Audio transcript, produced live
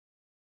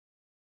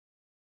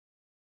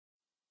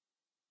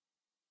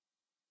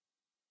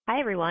Hi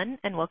everyone,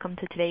 and welcome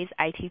to today's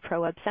IT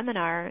Pro Web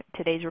Seminar,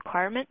 Today's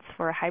Requirements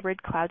for a Hybrid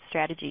Cloud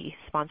Strategy,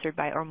 sponsored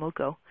by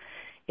Ormuco.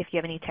 If you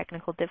have any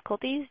technical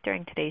difficulties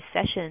during today's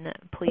session,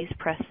 please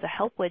press the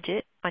Help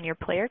widget on your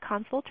player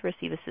console to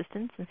receive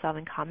assistance in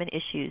solving common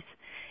issues.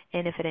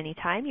 And if at any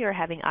time you are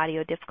having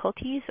audio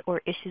difficulties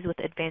or issues with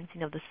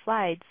advancing of the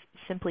slides,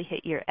 simply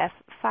hit your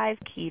F5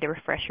 key to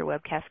refresh your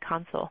webcast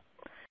console.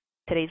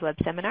 Today's web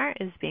seminar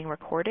is being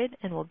recorded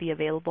and will be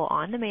available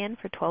on demand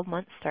for 12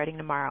 months starting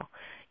tomorrow.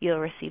 You'll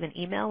receive an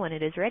email when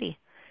it is ready.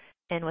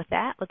 And with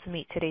that, let's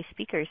meet today's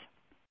speakers.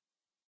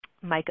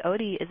 Mike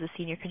Otey is a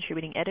senior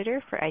contributing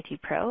editor for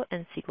IT Pro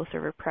and SQL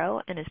Server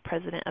Pro and is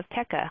president of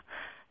Tekka,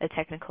 a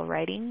technical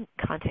writing,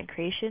 content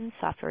creation,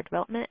 software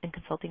development, and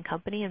consulting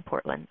company in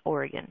Portland,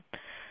 Oregon.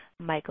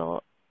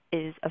 Michael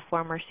is a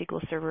former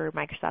SQL Server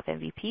Microsoft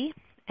MVP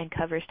and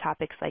covers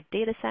topics like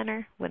data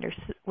center,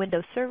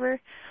 Windows Server,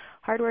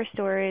 hardware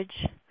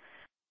storage,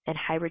 and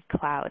hybrid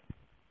cloud.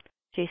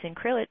 Jason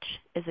Krilich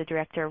is the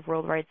Director of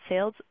Worldwide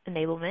Sales,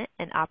 Enablement,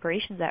 and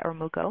Operations at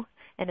Ormuco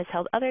and has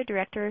held other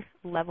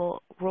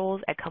director-level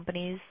roles at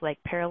companies like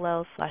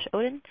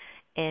Parallel/Odin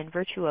and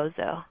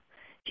Virtuoso.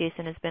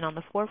 Jason has been on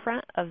the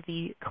forefront of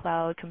the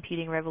cloud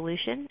computing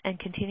revolution and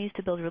continues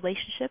to build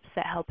relationships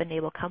that help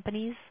enable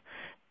companies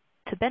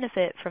to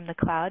benefit from the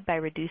cloud by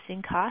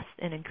reducing costs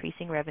and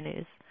increasing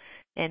revenues.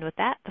 And with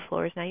that, the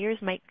floor is now yours,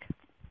 Mike.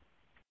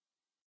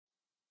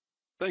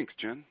 Thanks,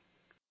 Jen.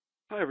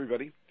 Hi,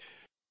 everybody.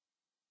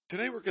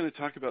 Today we're going to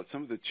talk about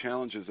some of the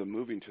challenges of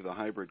moving to the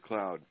hybrid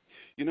cloud.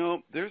 You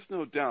know, there's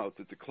no doubt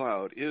that the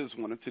cloud is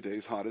one of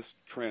today's hottest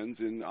trends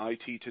in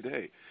IT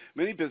today.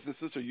 Many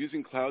businesses are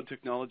using cloud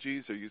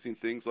technologies, are using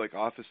things like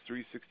Office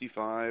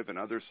 365 and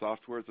other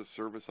software as a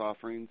service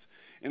offerings.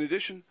 In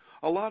addition,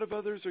 a lot of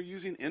others are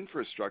using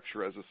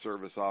infrastructure as a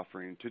service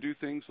offering to do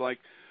things like,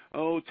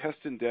 test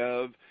and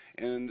dev,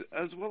 and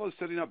as well as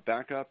setting up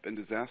backup and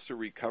disaster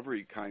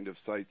recovery kind of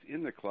sites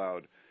in the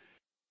cloud.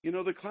 You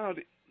know, the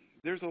cloud,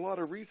 there's a lot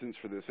of reasons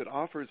for this. It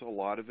offers a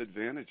lot of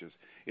advantages.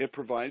 It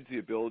provides the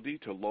ability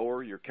to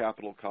lower your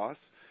capital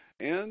costs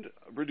and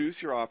reduce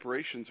your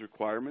operations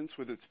requirements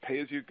with its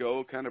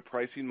pay-as-you-go kind of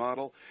pricing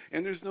model,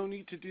 and there's no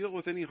need to deal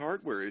with any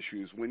hardware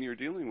issues when you're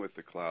dealing with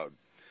the cloud.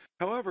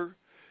 However,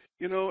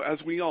 you know, as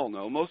we all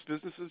know, most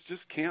businesses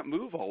just can't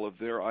move all of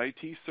their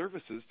IT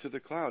services to the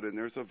cloud, and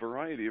there's a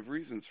variety of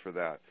reasons for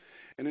that.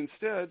 And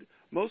instead,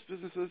 most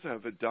businesses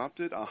have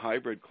adopted a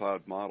hybrid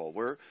cloud model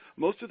where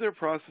most of their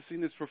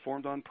processing is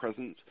performed on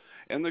present,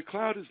 and the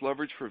cloud is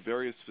leveraged for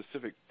various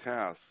specific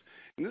tasks.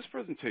 In this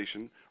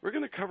presentation, we're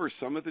going to cover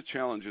some of the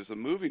challenges of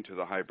moving to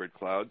the hybrid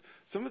cloud,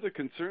 some of the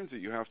concerns that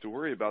you have to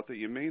worry about that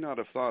you may not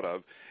have thought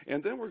of,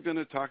 and then we're going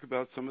to talk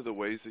about some of the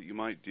ways that you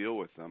might deal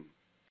with them.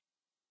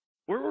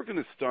 Where we're going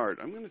to start,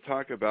 I'm going to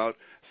talk about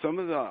some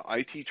of the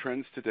IT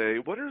trends today.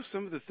 What are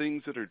some of the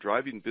things that are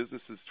driving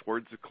businesses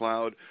towards the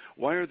cloud?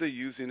 Why are they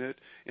using it?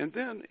 And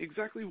then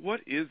exactly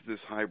what is this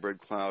hybrid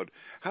cloud?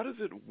 How does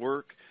it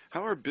work?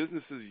 How are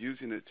businesses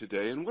using it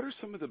today? And what are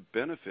some of the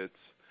benefits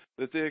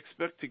that they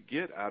expect to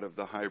get out of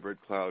the hybrid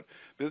cloud?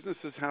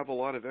 Businesses have a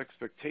lot of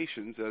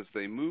expectations as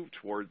they move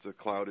towards a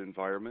cloud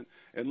environment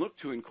and look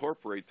to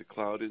incorporate the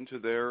cloud into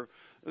their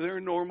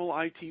normal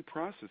IT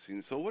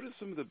processing. So what are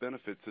some of the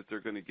benefits that they're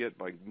going to get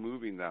by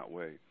moving that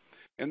way?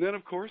 And then,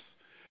 of course,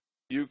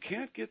 you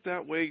can't get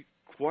that way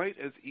quite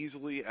as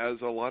easily as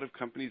a lot of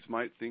companies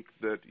might think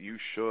that you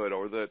should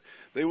or that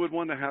they would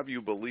want to have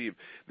you believe.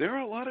 There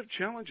are a lot of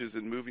challenges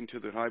in moving to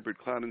the hybrid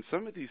cloud, and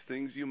some of these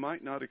things you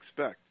might not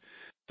expect.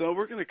 So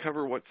we're going to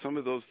cover what some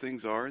of those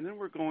things are, and then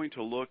we're going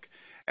to look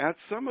at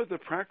some of the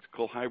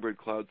practical hybrid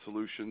cloud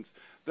solutions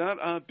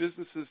that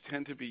businesses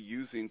tend to be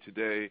using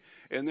today,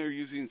 and they're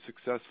using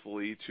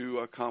successfully to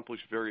accomplish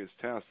various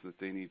tasks that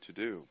they need to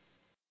do.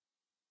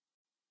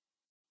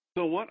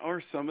 So what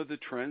are some of the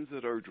trends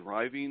that are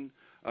driving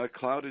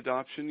cloud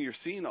adoption? You're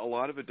seeing a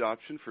lot of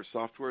adoption for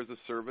software as a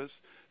service.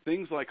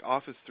 Things like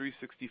Office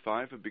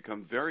 365 have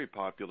become very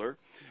popular,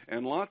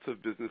 and lots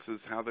of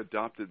businesses have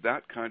adopted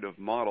that kind of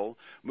model,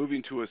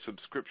 moving to a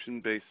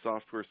subscription-based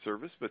software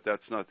service, but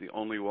that's not the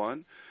only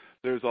one.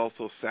 There's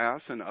also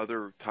SaaS and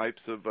other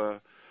types of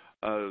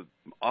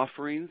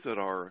offerings that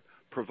are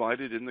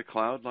provided in the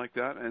cloud like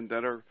that, and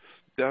that are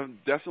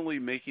definitely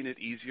making it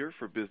easier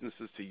for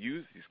businesses to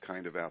use these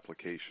kind of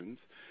applications.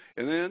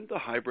 And then the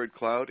hybrid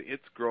cloud,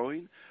 it's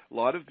growing. A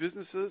lot of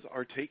businesses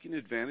are taking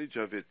advantage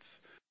of its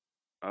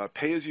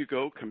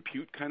pay-as-you-go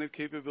compute kind of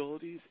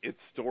capabilities, its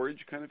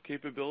storage kind of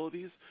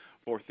capabilities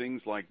for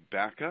things like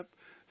backup.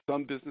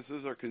 Some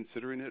businesses are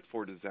considering it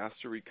for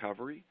disaster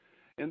recovery.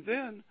 And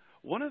then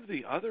one of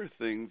the other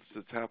things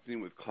that's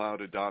happening with cloud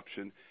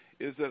adoption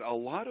is that a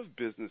lot of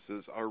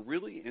businesses are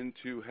really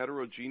into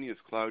heterogeneous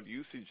cloud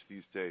usage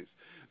these days.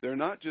 They're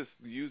not just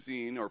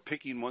using or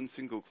picking one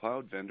single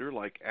cloud vendor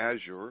like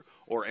Azure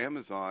or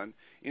Amazon.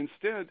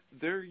 Instead,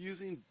 they're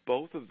using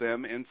both of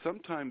them and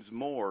sometimes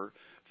more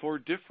for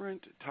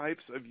different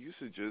types of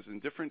usages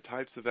and different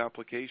types of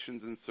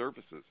applications and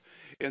services.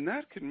 And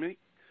that can make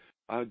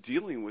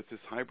dealing with this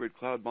hybrid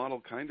cloud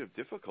model kind of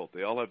difficult.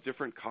 They all have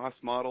different cost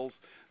models.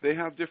 They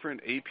have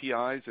different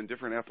APIs and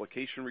different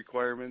application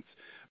requirements,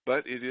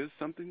 but it is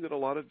something that a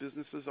lot of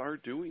businesses are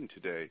doing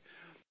today.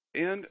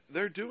 And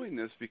they're doing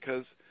this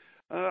because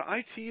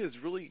IT is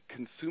really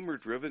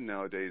consumer-driven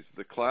nowadays.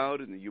 The cloud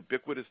and the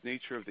ubiquitous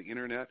nature of the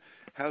Internet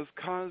has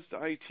caused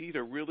IT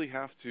to really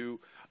have to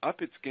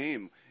up its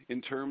game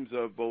in terms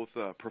of both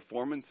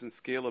performance and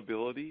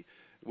scalability.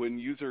 When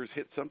users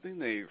hit something,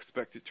 they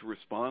expect it to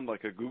respond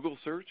like a Google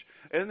search,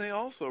 and they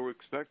also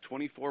expect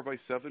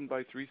 24/7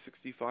 by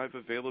 365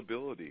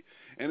 availability.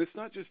 And it's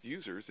not just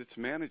users, it's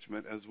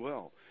management as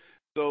well.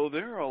 So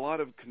there are a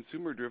lot of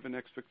consumer-driven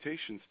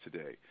expectations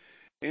today.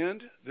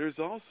 And there's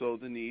also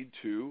the need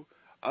to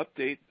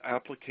update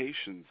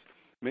applications.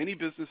 Many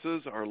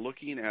businesses are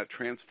looking at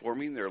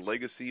transforming their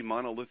legacy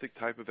monolithic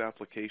type of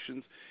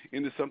applications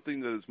into something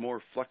that is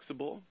more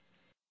flexible,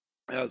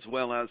 as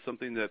well as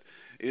something that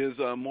is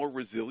more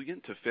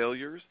resilient to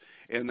failures.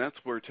 And that's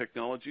where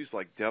technologies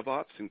like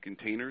DevOps and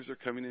containers are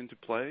coming into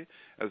play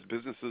as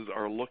businesses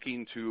are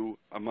looking to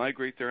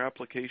migrate their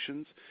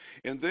applications.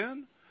 And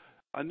then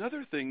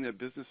another thing that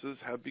businesses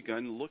have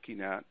begun looking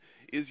at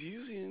is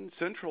using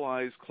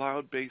centralized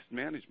cloud-based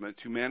management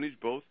to manage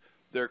both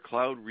their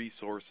cloud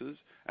resources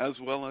as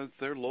well as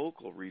their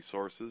local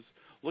resources,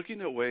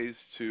 looking at ways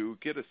to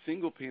get a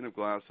single pane of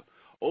glass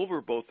over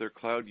both their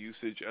cloud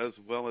usage as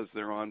well as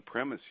their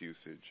on-premise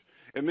usage.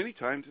 And many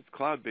times it's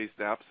cloud-based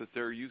apps that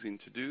they're using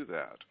to do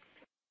that.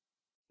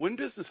 When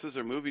businesses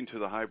are moving to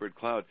the hybrid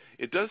cloud,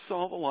 it does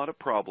solve a lot of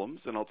problems,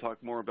 and I'll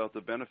talk more about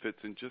the benefits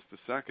in just a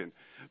second.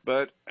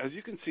 But as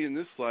you can see in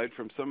this slide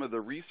from some of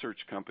the research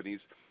companies,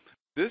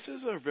 this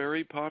is a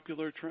very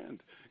popular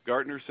trend.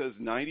 Gartner says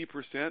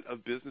 90%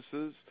 of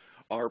businesses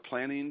are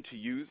planning to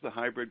use the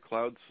hybrid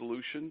cloud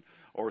solution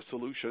or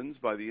solutions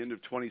by the end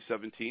of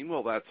 2017.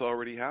 Well, that's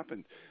already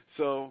happened.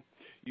 So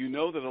you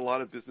know that a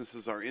lot of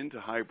businesses are into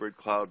hybrid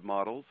cloud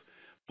models.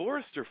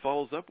 Forrester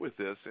follows up with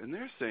this, and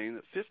they're saying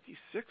that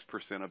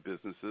 56% of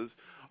businesses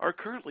are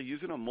currently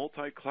using a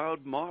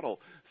multi-cloud model.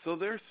 So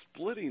they're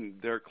splitting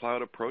their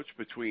cloud approach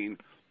between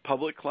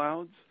public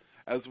clouds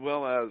as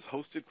well as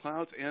hosted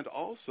clouds and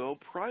also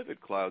private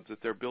clouds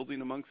that they're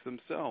building amongst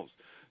themselves.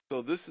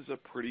 So this is a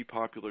pretty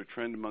popular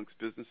trend amongst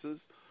businesses.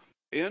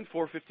 And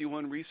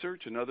 451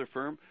 Research, another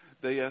firm,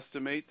 they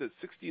estimate that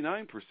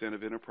 69%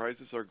 of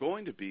enterprises are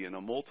going to be in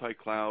a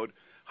multi-cloud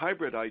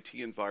hybrid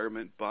IT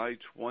environment by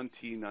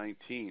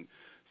 2019.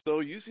 So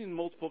using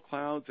multiple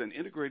clouds and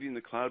integrating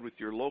the cloud with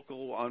your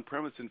local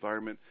on-premise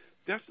environment,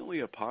 definitely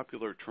a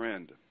popular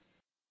trend.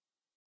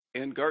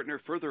 And Gartner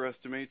further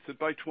estimates that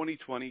by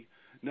 2020,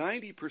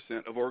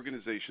 90% of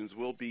organizations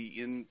will be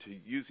into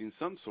using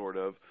some sort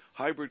of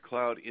hybrid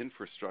cloud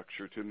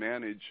infrastructure to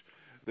manage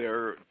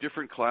their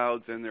different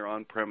clouds and their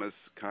on-premise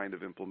kind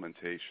of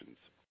implementations.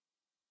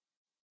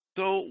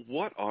 So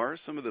what are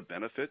some of the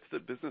benefits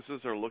that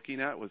businesses are looking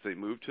at as they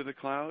move to the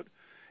cloud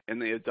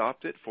and they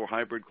adopt it for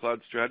hybrid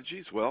cloud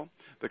strategies? Well,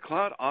 the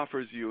cloud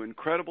offers you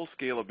incredible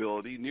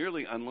scalability,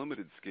 nearly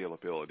unlimited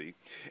scalability,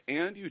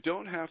 and you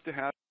don't have to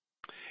have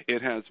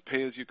it has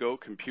pay-as-you-go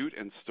compute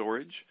and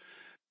storage,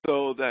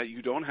 so that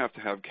you don't have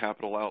to have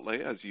capital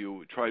outlay as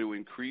you try to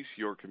increase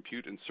your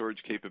compute and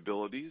storage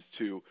capabilities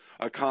to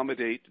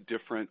accommodate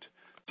different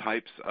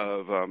types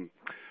of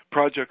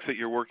projects that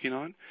you're working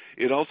on.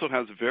 It also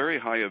has very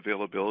high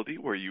availability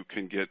where you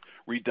can get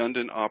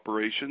redundant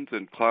operations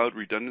and cloud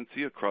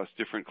redundancy across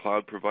different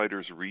cloud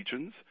providers'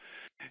 regions.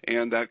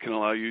 And that can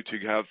allow you to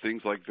have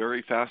things like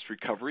very fast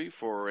recovery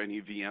for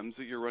any VMs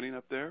that you're running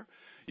up there.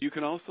 You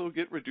can also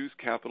get reduced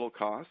capital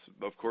costs,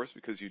 of course,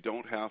 because you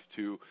don't have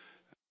to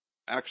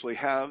actually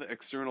have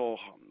external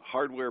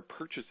hardware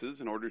purchases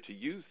in order to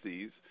use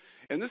these.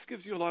 And this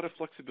gives you a lot of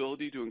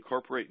flexibility to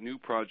incorporate new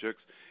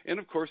projects. And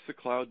of course, the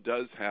cloud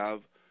does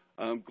have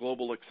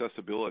global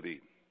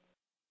accessibility.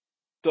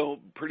 So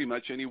pretty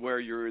much anywhere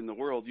you're in the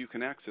world, you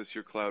can access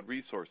your cloud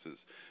resources.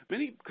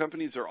 Many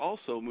companies are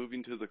also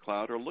moving to the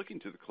cloud or looking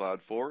to the cloud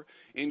for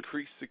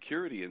increased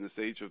security in this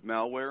age of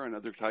malware and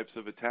other types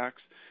of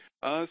attacks.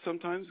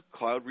 Sometimes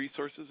cloud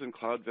resources and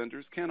cloud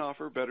vendors can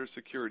offer better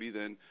security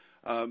than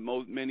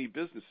many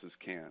businesses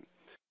can.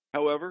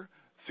 However,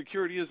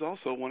 security is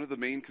also one of the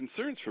main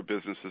concerns for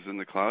businesses in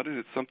the cloud, and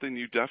it's something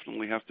you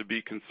definitely have to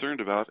be concerned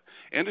about,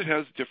 and it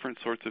has different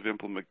sorts of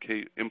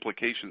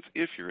implications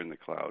if you're in the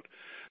cloud.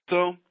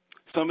 So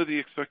some of the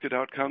expected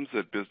outcomes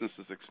that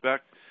businesses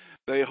expect,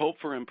 they hope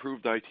for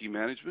improved IT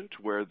management,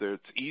 where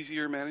it's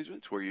easier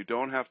management, where you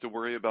don't have to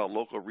worry about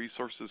local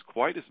resources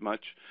quite as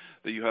much,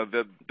 that you have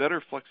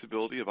better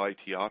flexibility of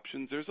IT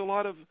options. There's a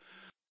lot of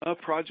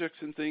projects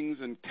and things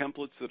and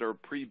templates that are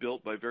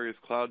pre-built by various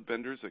cloud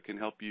vendors that can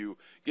help you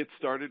get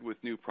started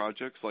with new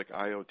projects like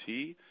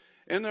IoT.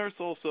 And there's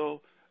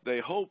also, they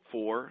hope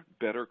for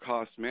better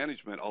cost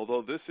management,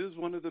 although this is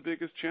one of the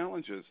biggest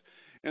challenges,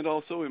 and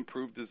also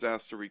improved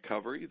disaster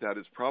recovery. That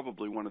is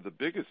probably one of the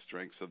biggest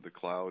strengths of the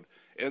cloud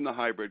and the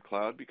hybrid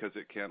cloud, because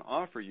it can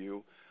offer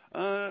you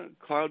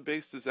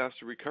cloud-based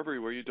disaster recovery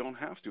where you don't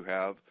have to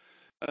have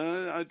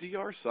a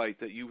DR site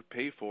that you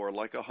pay for,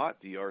 like a hot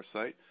DR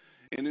site,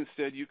 and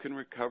instead you can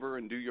recover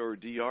and do your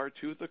DR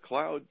to the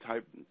cloud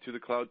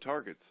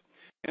targets.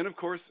 And of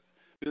course,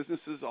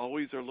 businesses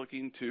always are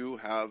looking to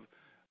have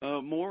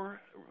more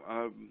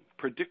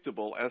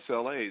predictable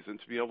SLAs and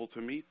to be able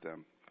to meet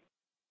them.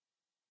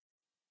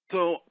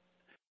 So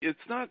it's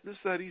not just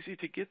that easy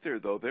to get there,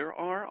 though. There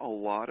are a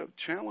lot of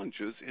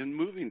challenges in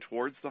moving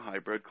towards the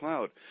hybrid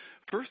cloud.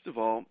 First of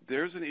all,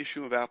 there's an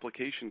issue of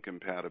application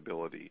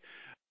compatibility.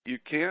 You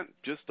can't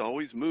just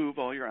always move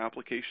all your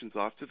applications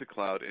off to the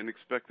cloud and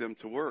expect them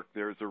to work.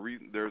 There's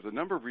a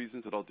number of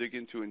reasons that I'll dig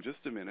into in just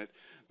a minute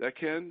that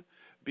can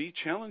be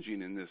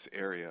challenging in this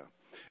area.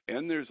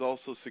 And there's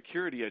also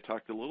security. I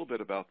talked a little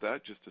bit about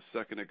that just a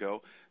second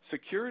ago.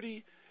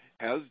 Security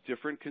has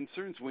different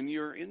concerns. When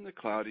you're in the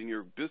cloud and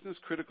your business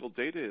critical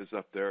data is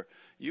up there,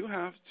 you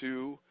have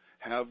to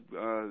have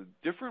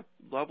different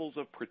levels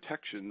of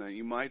protection that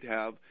you might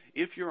have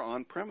if you're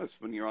on-premise.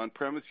 When you're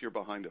on-premise, you're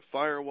behind a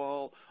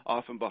firewall,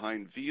 often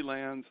behind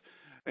VLANs,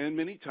 and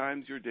many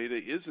times your data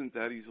isn't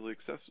that easily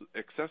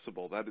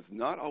accessible. That is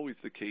not always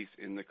the case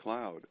in the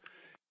cloud.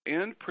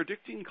 And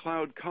predicting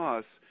cloud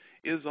costs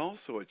is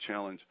also a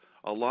challenge.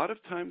 A lot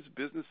of times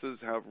businesses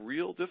have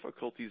real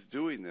difficulties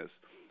doing this.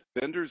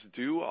 Vendors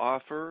do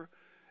offer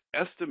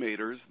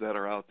estimators that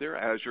are out there.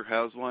 Azure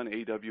has one,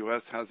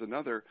 AWS has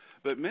another,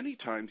 but many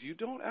times you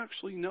don't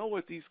actually know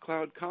what these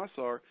cloud costs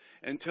are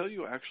until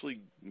you actually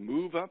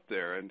move up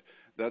there, and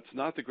that's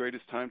not the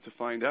greatest time to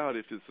find out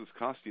if this is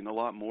costing a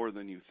lot more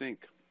than you think.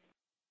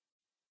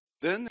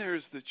 Then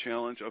there's the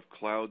challenge of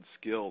cloud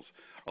skills.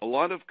 A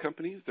lot of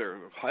companies, they're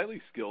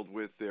highly skilled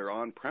with their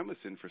on-premise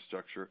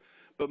infrastructure,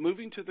 but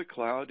moving to the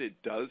cloud, it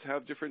does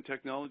have different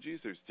technologies.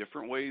 There's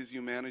different ways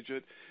you manage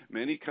it.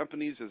 Many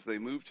companies, as they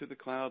move to the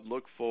cloud,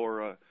 look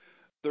for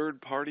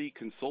third-party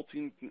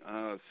consulting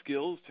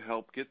skills to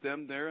help get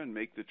them there and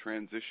make the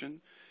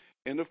transition.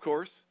 And of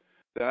course,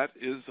 that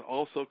is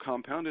also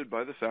compounded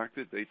by the fact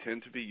that they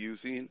tend to be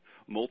using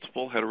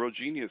multiple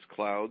heterogeneous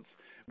clouds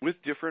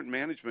with different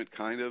management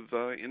kind of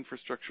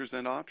infrastructures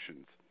and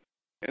options.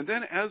 And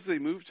then as they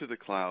move to the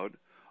cloud,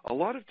 a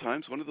lot of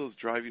times one of those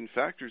driving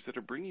factors that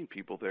are bringing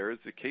people there is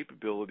the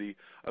capability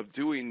of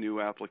doing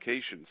new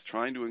applications,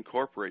 trying to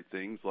incorporate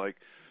things like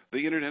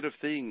the Internet of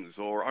Things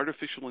or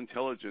artificial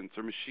intelligence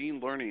or machine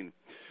learning.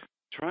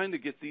 Trying to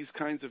get these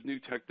kinds of new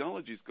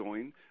technologies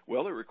going,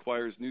 well, it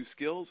requires new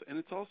skills, and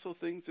it's also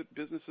things that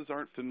businesses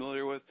aren't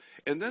familiar with,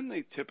 and then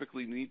they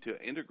typically need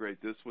to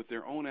integrate this with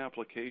their own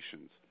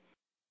applications.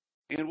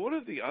 And one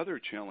of the other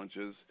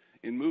challenges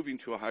in moving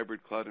to a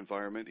hybrid cloud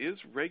environment is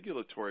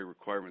regulatory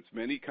requirements.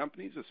 Many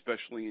companies,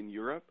 especially in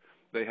Europe,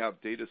 they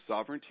have data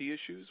sovereignty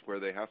issues where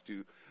they have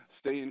to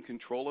stay in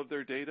control of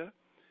their data.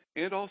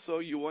 And also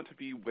you want to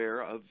be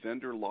aware of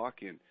vendor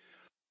lock-in.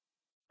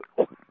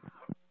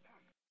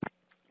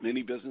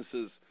 Many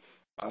businesses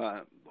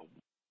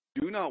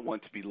do not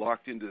want to be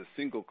locked into a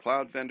single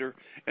cloud vendor,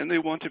 and they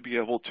want to be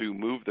able to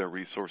move their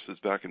resources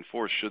back and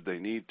forth should they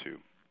need to.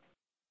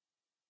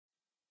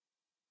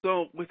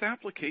 So with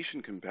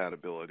application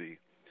compatibility,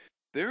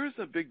 there is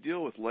a big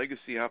deal with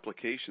legacy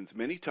applications.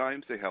 Many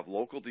times they have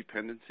local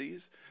dependencies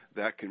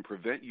that can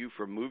prevent you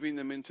from moving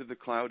them into the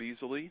cloud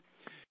easily.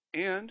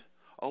 And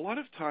a lot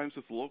of times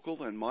with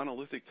local and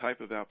monolithic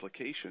type of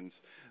applications,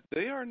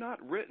 they are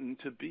not written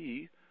to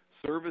be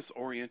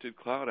service-oriented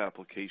cloud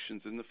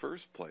applications in the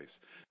first place.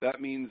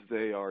 That means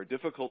they are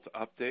difficult to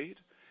update,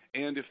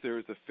 and if there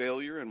is a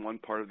failure in one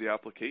part of the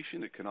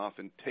application, it can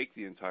often take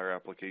the entire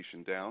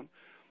application down.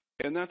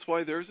 And that's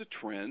why there's a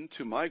trend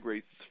to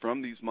migrate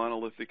from these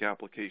monolithic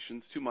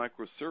applications to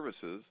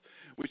microservices,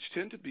 which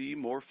tend to be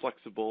more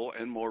flexible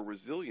and more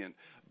resilient.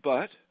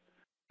 But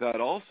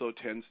that also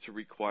tends to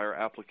require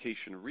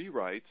application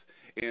rewrites,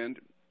 and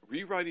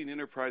rewriting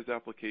enterprise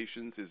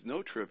applications is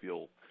no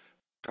trivial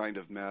kind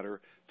of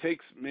matter. It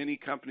takes many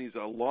companies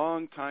a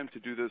long time to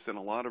do this and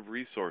a lot of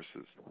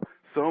resources.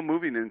 So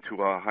moving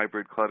into a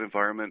hybrid cloud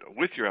environment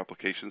with your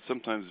application is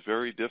sometimes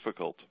very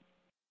difficult.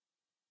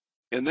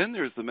 And then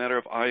there's the matter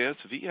of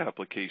ISV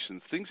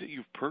applications, things that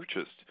you've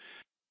purchased.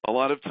 A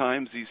lot of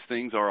times these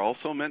things are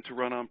also meant to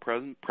run on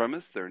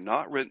premise. They're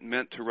not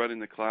meant to run in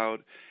the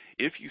cloud.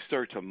 If you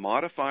start to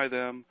modify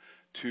them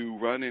to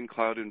run in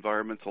cloud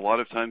environments, a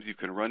lot of times you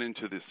can run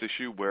into this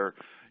issue where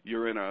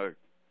you're in a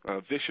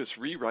vicious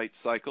rewrite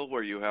cycle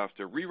where you have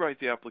to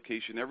rewrite the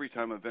application every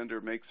time a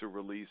vendor makes a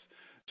release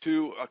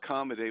to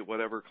accommodate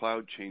whatever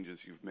cloud changes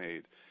you've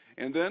made.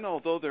 And then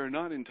although they're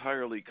not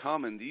entirely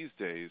common these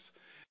days,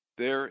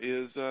 there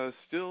is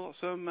still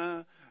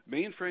some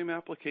mainframe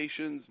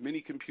applications,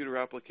 mini-computer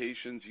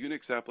applications, Unix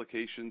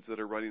applications that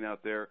are running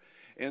out there,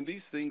 and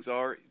these things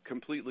are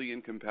completely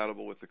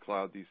incompatible with the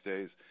cloud these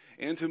days.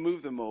 And to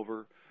move them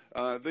over,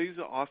 these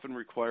often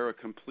require a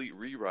complete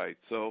rewrite.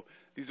 So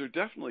these are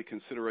definitely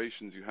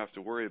considerations you have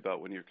to worry about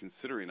when you're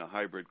considering a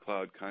hybrid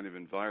cloud kind of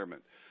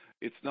environment.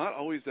 It's not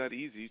always that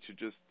easy to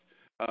just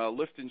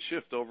lift and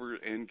shift over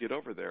and get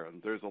over there,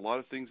 and there's a lot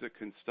of things that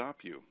can stop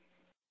you.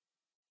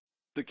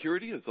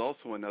 Security is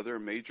also another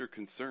major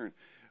concern.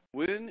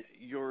 When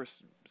you're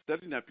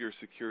setting up your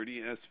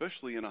security,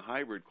 especially in a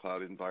hybrid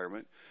cloud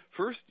environment,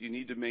 first you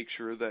need to make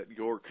sure that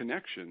your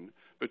connection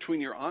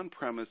between your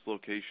on-premise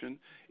location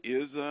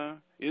is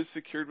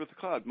secured with the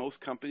cloud. Most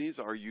companies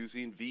are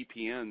using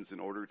VPNs in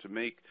order to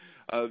make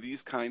these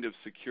kind of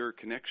secure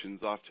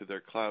connections off to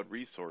their cloud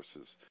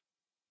resources.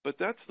 But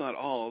that's not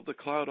all. The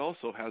cloud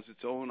also has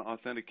its own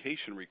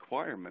authentication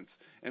requirements.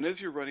 And as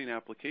you're running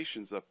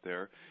applications up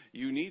there,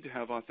 you need to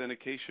have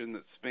authentication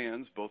that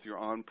spans both your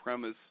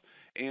on-premise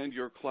and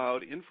your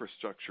cloud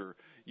infrastructure.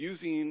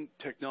 Using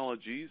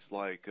technologies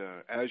like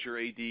Azure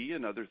AD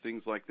and other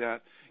things like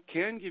that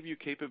can give you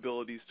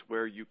capabilities to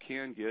where you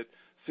can get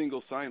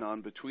single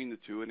sign-on between the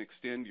two and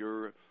extend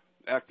your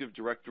Active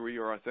Directory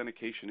or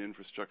authentication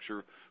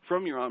infrastructure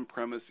from your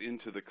on-premise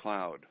into the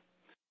cloud.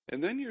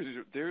 And then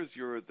there's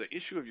the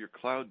issue of your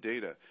cloud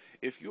data.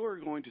 If you are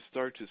going to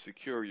start to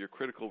secure your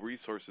critical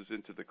resources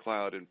into the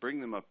cloud and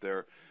bring them up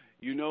there,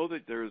 you know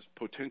that there's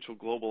potential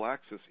global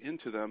access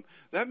into them.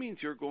 That means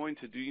you're going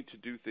to need to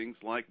do things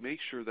like make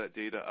sure that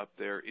data up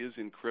there is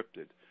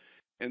encrypted.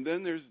 And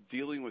then there's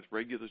dealing with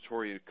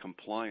regulatory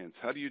compliance.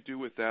 How do you do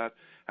with that?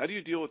 How do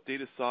you deal with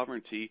data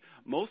sovereignty?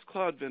 Most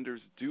cloud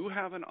vendors do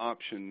have an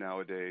option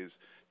nowadays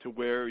to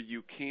where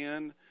you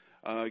can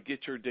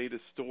get your data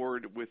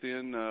stored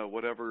within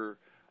whatever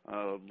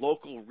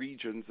local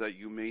regions that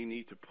you may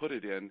need to put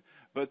it in,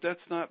 but that's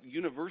not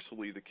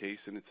universally the case,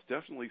 and it's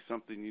definitely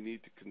something you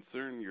need to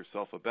concern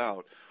yourself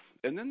about.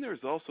 And then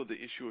there's also the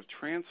issue of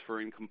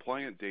transferring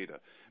compliant data.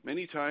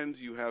 Many times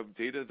you have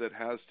data that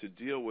has to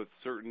deal with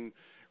certain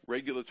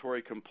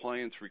regulatory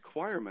compliance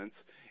requirements,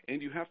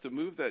 and you have to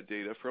move that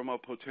data from a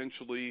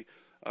potentially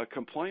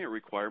compliant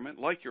requirement,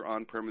 like your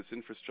on-premise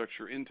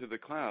infrastructure, into the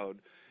cloud.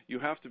 You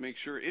have to make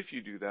sure, if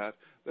you do that,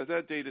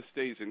 that data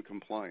stays in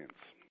compliance.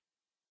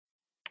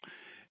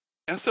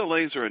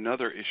 SLAs are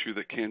another issue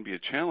that can be a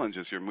challenge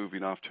as you're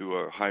moving off to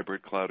a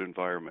hybrid cloud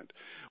environment.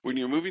 When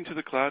you're moving to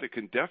the cloud, it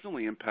can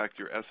definitely impact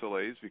your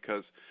SLAs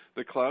because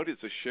the cloud is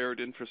a shared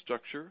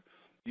infrastructure.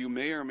 You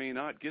may or may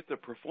not get the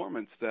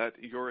performance that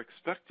you're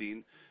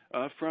expecting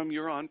from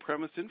your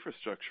on-premise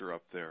infrastructure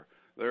up there.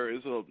 There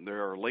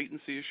are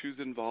latency issues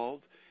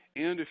involved,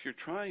 and if you're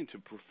trying to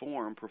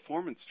perform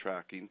performance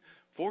tracking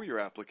for your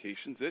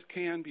applications, it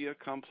can be a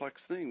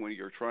complex thing when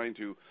you're trying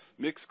to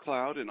mix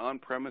cloud and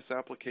on-premise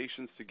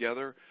applications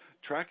together.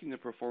 Tracking the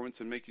performance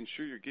and making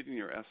sure you're getting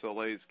your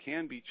SLAs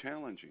can be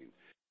challenging.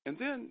 And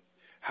then,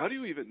 how do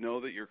you even know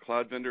that your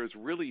cloud vendor is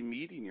really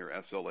meeting your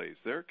SLAs?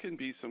 There can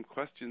be some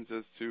questions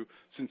as to,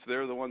 since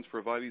they're the ones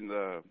providing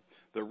the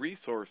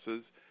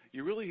resources,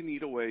 you really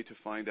need a way to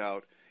find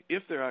out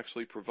if they're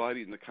actually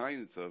providing the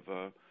kinds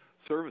of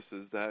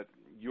services that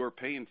you're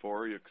paying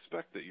for or you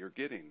expect that you're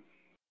getting.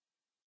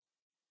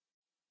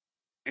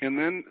 And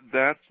then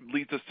that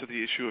leads us to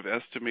the issue of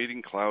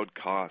estimating cloud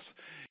costs.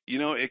 You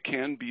know, it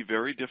can be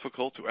very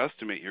difficult to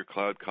estimate your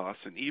cloud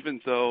costs, and even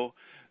though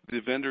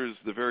the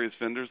various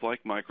vendors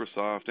like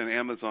Microsoft and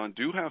Amazon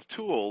do have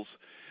tools,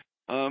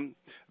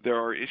 there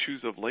are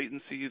issues of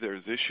latency,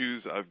 there's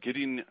issues of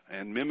getting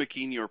and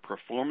mimicking your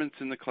performance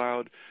in the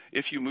cloud.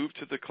 If you move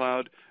to the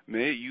cloud,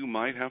 you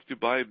might have to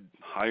buy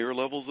higher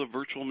levels of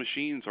virtual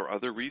machines or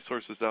other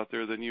resources out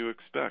there than you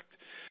expect.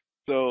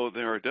 So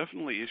there are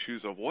definitely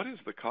issues of what is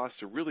the cost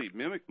to really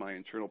mimic my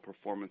internal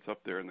performance up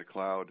there in the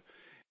cloud.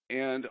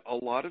 And a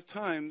lot of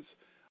times,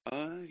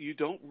 you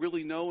don't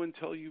really know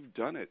until you've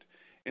done it.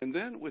 And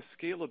then with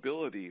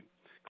scalability,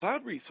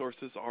 cloud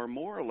resources are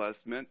more or less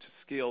meant to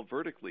scale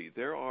vertically.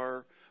 There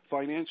are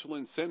financial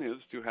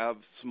incentives to have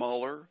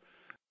smaller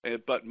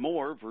but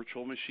more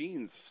virtual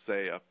machines,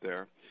 say, up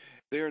there.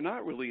 They are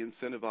not really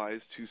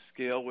incentivized to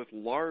scale with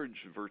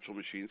large virtual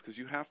machines because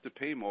you have to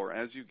pay more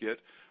as you get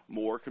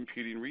more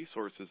computing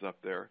resources up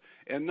there.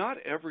 And not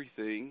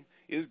everything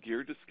is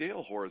geared to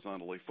scale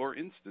horizontally. For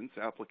instance,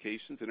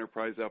 applications,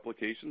 enterprise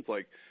applications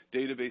like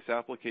database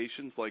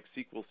applications like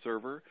SQL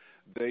Server,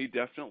 they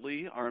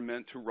definitely are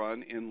meant to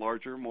run in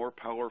larger, more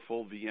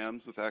powerful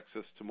VMs with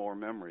access to more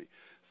memory.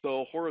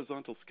 So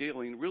horizontal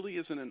scaling really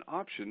isn't an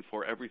option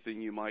for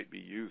everything you might be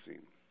using.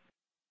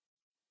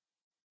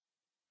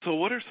 So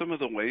what are some of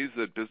the ways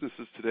that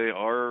businesses today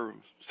are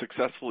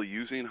successfully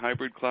using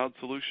hybrid cloud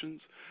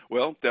solutions?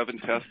 Well, Dev and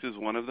Test is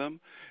one of them.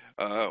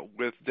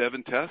 With Dev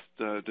and Test,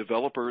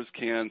 developers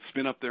can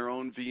spin up their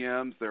own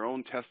VMs, their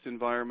own test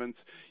environments,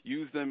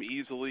 use them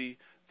easily,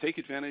 take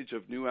advantage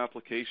of new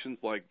applications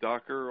like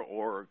Docker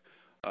or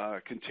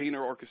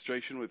container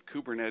orchestration with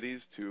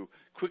Kubernetes to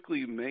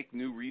quickly make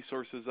new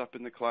resources up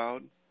in the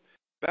cloud.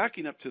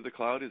 Backing up to the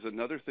cloud is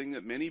another thing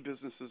that many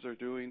businesses are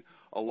doing.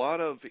 A lot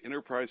of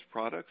enterprise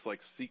products like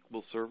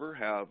SQL Server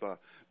have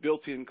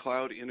built-in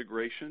cloud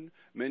integration.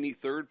 Many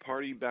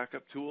third-party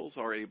backup tools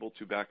are able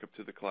to back up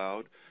to the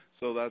cloud,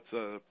 so that's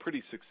a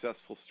pretty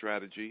successful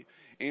strategy.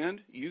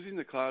 And using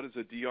the cloud as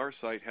a DR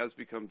site has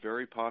become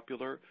very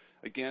popular.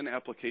 Again,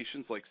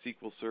 applications like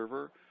SQL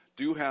Server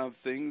do have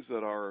things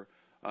that are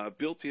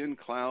built-in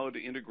cloud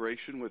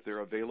integration with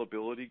their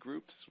availability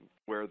groups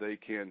where they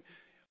can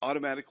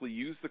automatically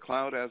use the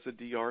cloud as a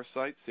DR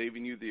site,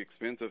 saving you the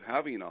expense of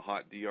having a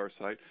hot DR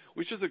site,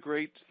 which is a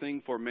great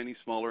thing for many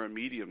smaller and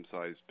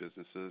medium-sized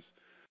businesses.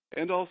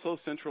 And also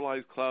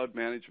centralized cloud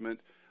management,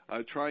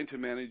 trying to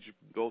manage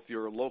both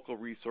your local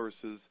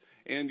resources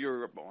and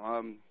your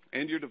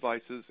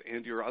devices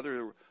and your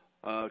other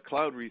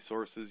cloud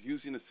resources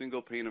using a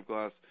single pane of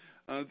glass.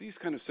 These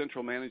kind of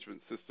central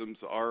management systems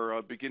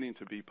are beginning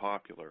to be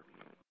popular.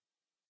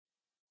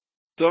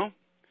 So,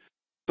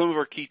 some of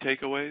our key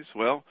takeaways.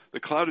 Well, the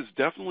cloud has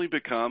definitely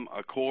become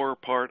a core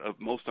part of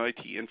most IT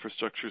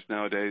infrastructures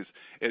nowadays,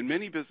 and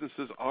many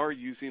businesses are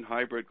using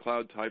hybrid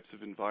cloud types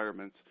of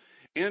environments.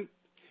 And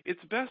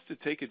it's best to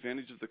take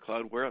advantage of the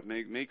cloud where it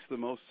makes the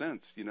most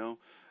sense. You know,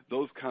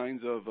 those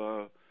kinds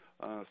of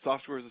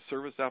software as a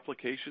service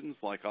applications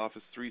like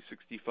Office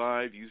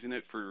 365, using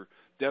it for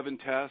dev and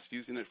test,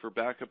 using it for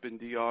backup in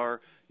DR,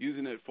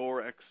 using it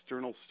for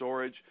external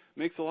storage.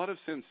 Makes a lot of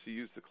sense to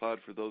use the cloud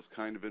for those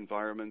kind of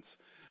environments.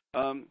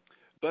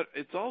 But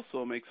it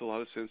also makes a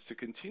lot of sense to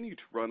continue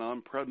to run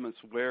on-premise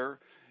where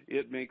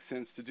it makes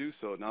sense to do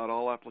so. Not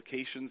all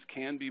applications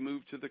can be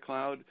moved to the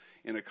cloud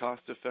in a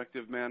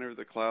cost-effective manner.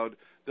 The cloud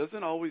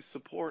doesn't always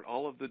support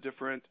all of the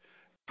different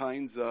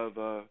kinds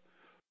of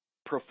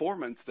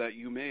performance that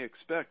you may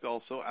expect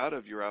also out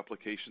of your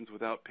applications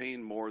without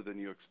paying more than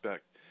you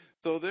expect.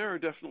 So there are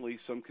definitely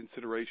some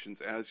considerations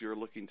as you're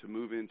looking to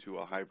move into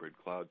a hybrid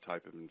cloud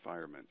type of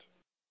environment.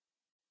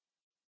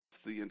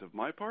 That's the end of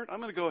my part. I'm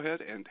going to go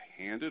ahead and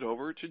hand it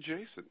over to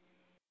Jason.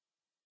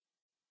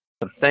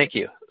 Thank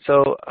you.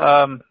 So,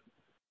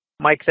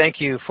 Mike, thank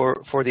you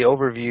for the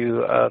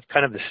overview of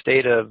kind of the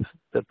state of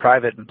the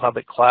private and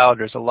public cloud.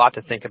 There's a lot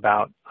to think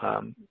about.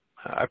 I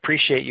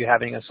appreciate you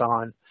having us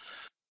on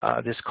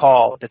this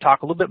call to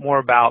talk a little bit more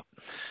about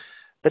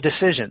the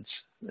decisions.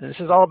 This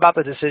is all about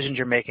the decisions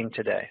you're making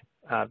today.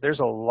 There's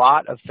a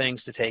lot of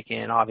things to take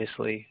in,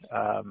 obviously,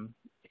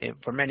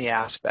 for many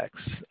aspects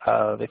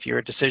of if you're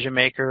a decision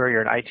maker or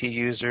you're an IT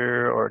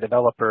user or a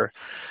developer,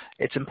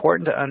 it's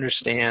important to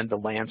understand the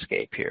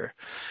landscape here.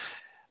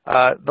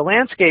 The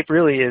landscape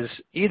really is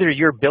either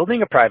you're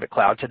building a private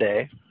cloud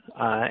today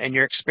and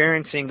you're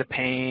experiencing the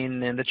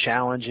pain and the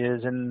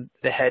challenges and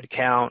the head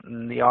count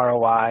and the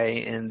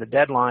ROI and the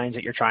deadlines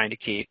that you're trying to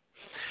keep,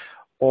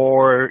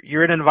 or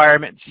you're in an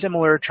environment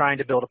similar trying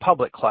to build a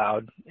public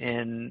cloud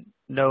and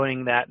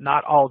knowing that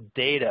not all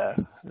data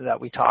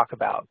that we talk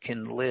about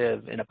can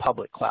live in a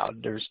public cloud.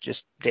 There's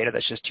just data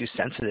that's just too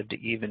sensitive to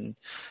even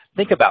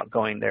think about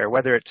going there,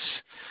 whether it's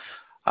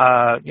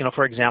you know,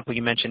 for example,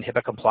 you mentioned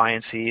HIPAA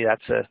compliancy.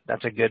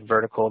 That's a good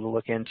vertical to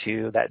look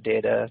into, that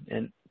data.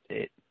 And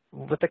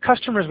with the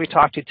customers we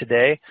talked to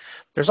today,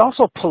 there's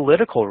also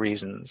political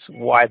reasons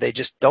why they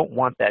just don't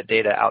want that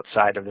data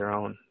outside of their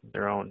own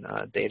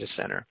data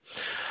center.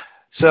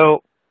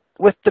 So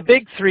with the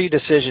big three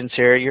decisions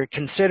here, you're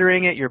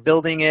considering it, you're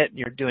building it,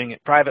 you're doing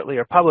it privately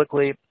or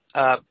publicly.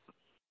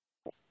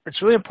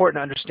 It's really important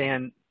to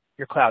understand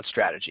your cloud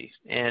strategy.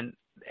 And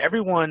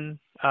everyone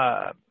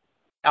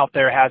out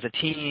there has a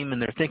team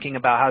and they're thinking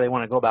about how they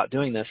want to go about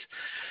doing this.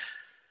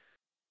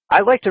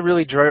 I like to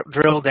really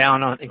drill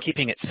down on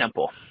keeping it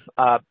simple.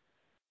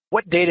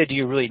 What data do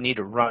you really need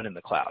to run in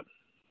the cloud?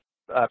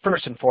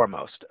 First and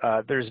foremost,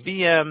 there's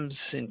VMs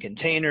and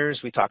containers.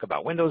 We talk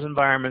about Windows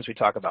environments. We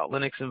talk about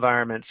Linux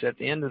environments. At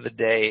the end of the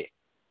day,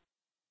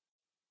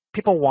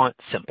 people want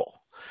simple.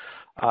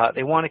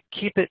 They want to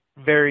keep it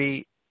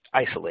very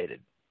isolated.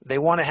 They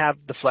want to have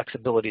the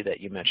flexibility that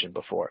you mentioned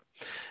before.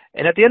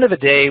 And at the end of the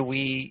day,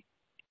 we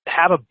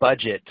have a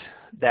budget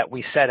that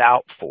we set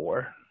out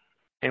for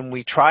and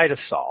we try to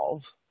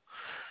solve.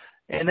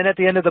 And then at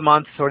the end of the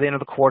month or the end of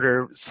the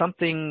quarter,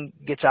 something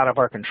gets out of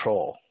our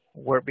control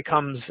where it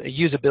becomes a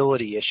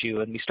usability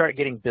issue and we start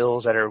getting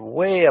bills that are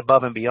way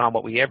above and beyond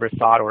what we ever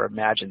thought or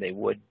imagined they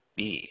would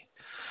be.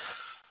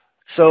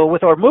 So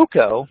with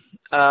Ormuco,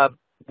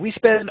 we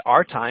spend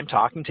our time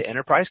talking to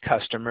enterprise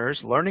customers,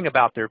 learning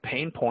about their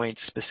pain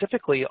points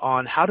specifically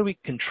on how do we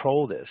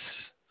control this?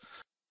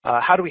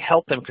 How do we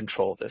help them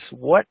control this?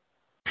 What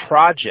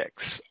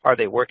projects are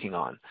they working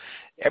on?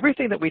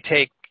 Everything that we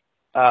take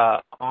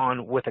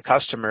on with a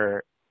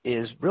customer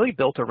is really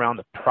built around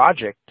the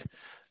project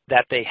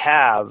that they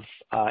have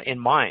in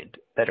mind,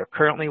 that are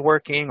currently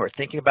working or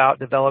thinking about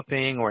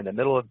developing or in the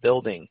middle of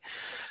building.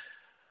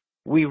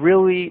 We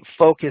really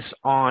focus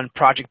on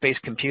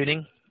project-based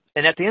computing.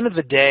 And at the end of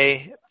the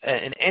day,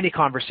 in any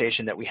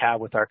conversation that we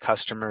have with our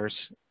customers,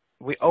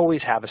 we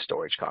always have a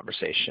storage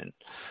conversation.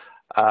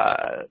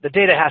 The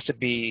data has to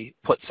be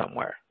put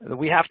somewhere.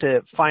 We have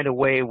to find a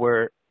way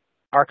where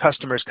our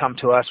customers come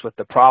to us with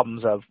the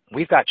problems of,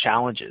 we've got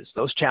challenges.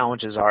 Those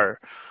challenges are,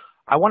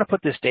 I want to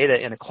put this data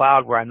in a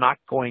cloud where I'm not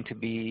going to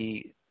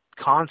be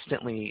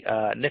constantly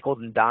nickel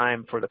and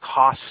dime for the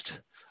cost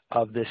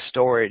of this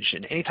storage.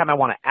 And anytime I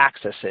want to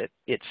access it,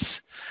 it's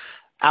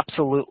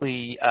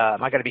absolutely,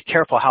 I got to be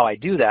careful how I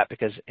do that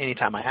because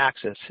anytime I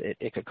access it,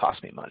 it could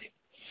cost me money.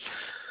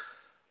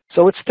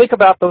 So let's think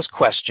about those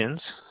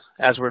questions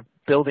as we're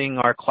building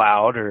our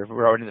cloud or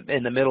we're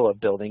in the middle of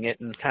building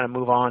it and kind of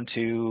move on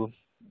to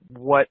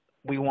what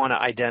we want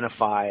to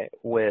identify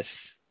with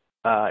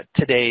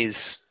today's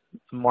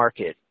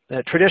market.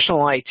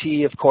 Traditional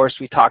IT, of course,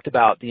 we talked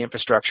about the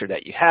infrastructure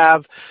that you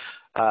have,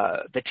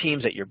 the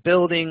teams that you're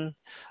building,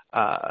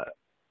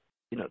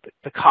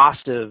 the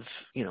cost of,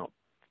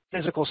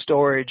 physical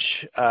storage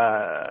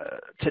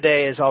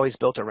today is always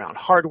built around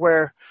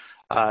hardware.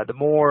 The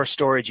more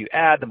storage you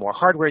add, the more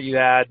hardware you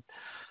add,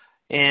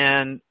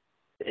 and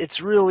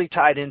it's really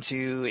tied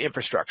into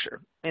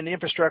infrastructure. And the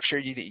infrastructure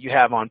you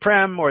have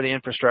on-prem or the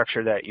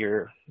infrastructure that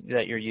you're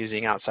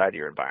using outside of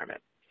your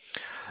environment.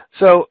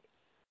 So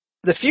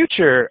the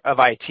future of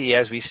IT,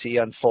 as we see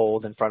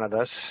unfold in front of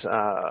us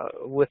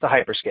with the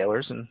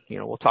hyperscalers, and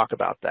we'll talk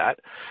about that,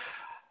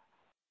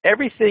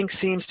 everything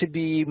seems to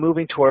be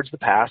moving towards the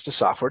past of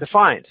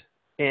software-defined.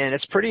 And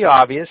it's pretty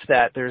obvious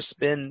that there's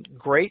been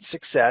great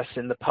success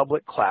in the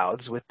public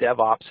clouds with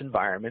DevOps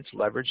environments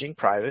leveraging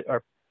private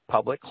or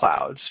public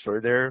clouds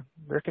for their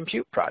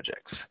compute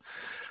projects.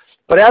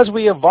 But as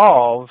we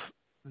evolve,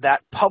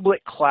 that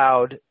public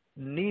cloud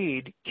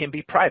need can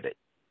be private.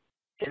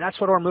 And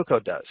that's what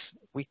Ormuco does.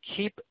 We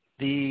keep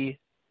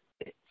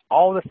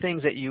all the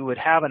things that you would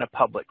have in a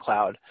public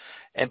cloud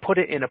and put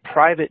it in a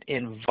private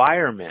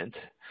environment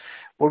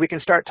where we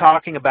can start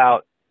talking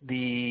about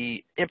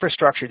the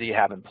infrastructure that you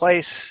have in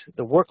place,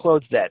 the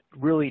workloads that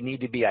really need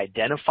to be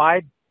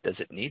identified. Does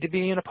it need to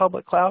be in a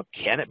public cloud?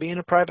 Can it be in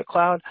a private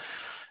cloud?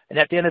 And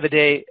at the end of the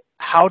day,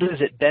 how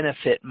does it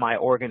benefit my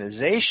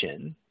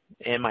organization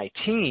and my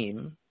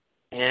team?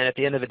 And at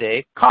the end of the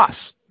day, costs.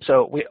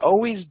 So we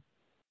always,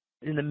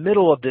 in the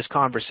middle of this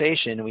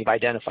conversation, we've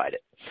identified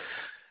it.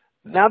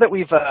 Now that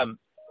we've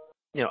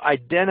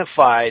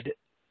identified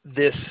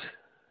this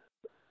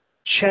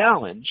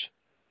challenge,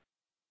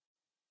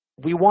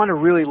 we want to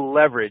really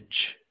leverage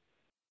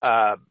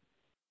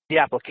the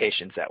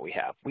applications that we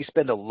have. We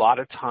spend a lot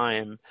of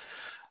time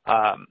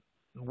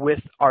with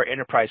our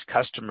enterprise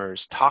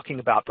customers talking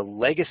about the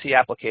legacy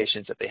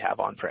applications that they have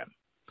on-prem.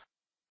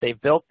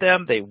 They've built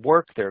them, they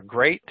work, they're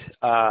great.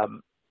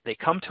 They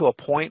come to a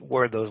point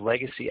where those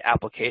legacy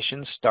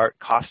applications start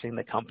costing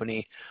the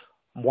company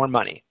more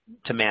money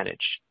to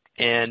manage.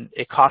 And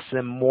it costs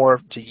them more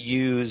to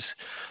use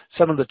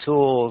some of the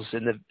tools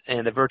and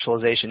the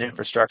virtualization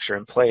infrastructure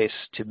in place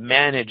to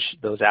manage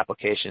those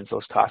applications.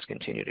 Those costs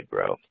continue to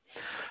grow.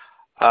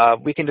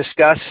 We can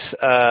discuss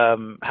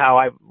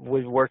how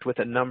we've worked with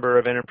a number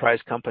of enterprise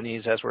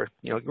companies as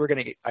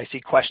I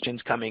see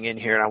questions coming in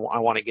here, and I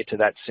want to get to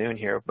that soon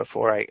here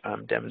before I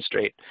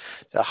demonstrate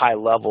the high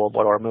level of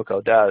what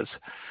Ormuco does.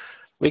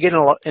 We get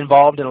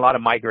involved in a lot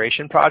of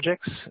migration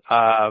projects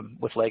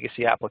with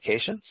legacy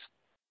applications.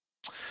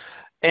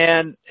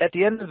 And at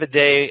the end of the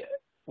day,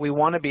 we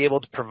want to be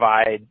able to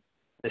provide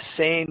the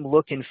same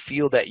look and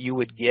feel that you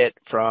would get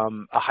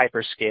from a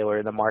hyperscaler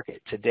in the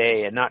market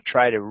today and not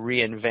try to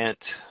reinvent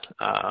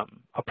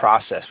a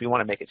process. We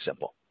want to make it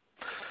simple.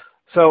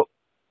 So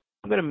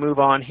I'm going to move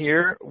on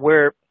here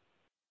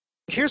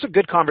here's a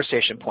good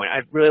conversation point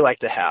I'd really like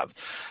to have.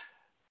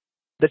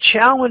 The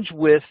challenge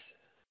with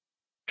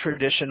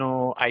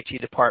traditional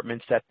IT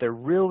departments that they're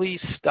really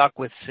stuck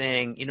with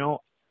saying,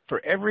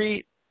 for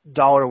every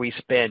dollar we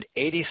spend,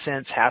 80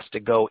 cents has to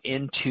go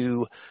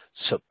into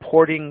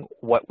supporting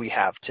what we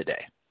have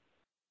today,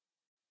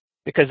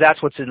 because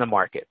that's what's in the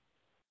market.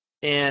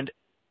 And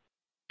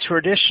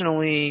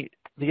traditionally,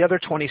 the other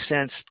 20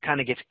 cents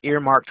kind of gets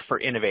earmarked for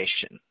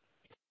innovation.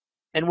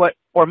 And what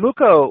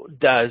Ormuco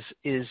does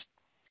is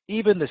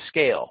even the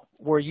scale,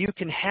 where you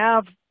can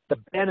have the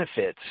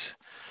benefits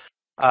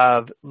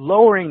of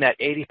lowering that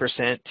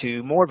 80%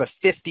 to more of a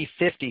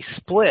 50-50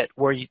 split,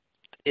 where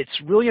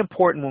it's really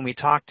important when we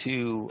talk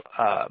to,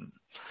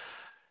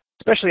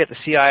 especially at the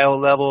CIO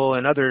level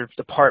and other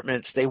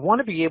departments, they want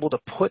to be able to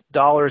put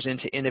dollars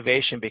into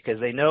innovation because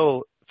they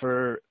know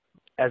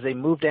as they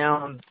move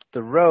down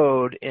the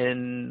road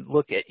and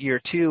look at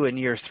year 2 and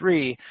year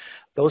 3,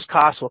 those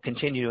costs will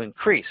continue to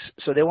increase.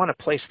 So they want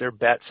to place their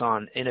bets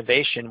on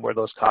innovation where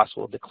those costs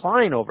will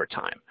decline over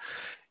time.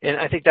 And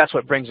I think that's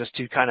what brings us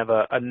to kind of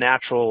a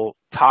natural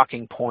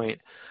talking point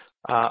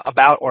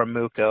about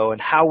Ormuco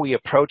and how we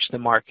approach the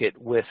market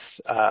with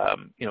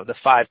the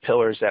 5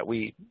 pillars that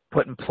we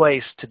put in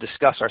place to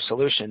discuss our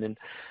solution. And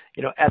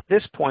at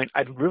this point,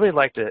 I'd really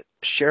like to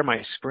share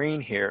my screen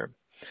here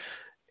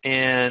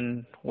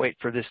and wait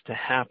for this to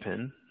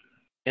happen.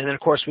 And then, of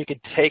course, we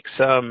could take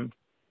some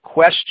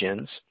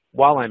questions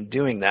while I'm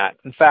doing that.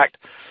 In fact,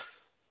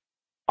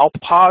 I'll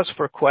pause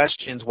for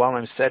questions while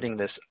I'm setting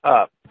this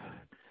up.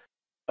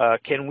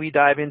 Can we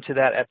dive into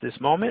that at this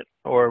moment,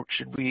 or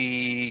should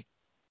we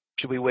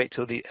wait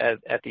till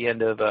at the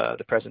end of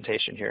the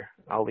presentation here?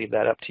 I'll leave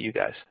that up to you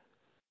guys.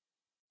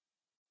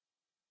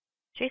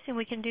 Jason,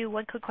 we can do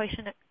one quick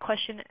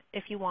question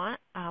if you want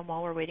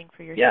while we're waiting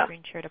for your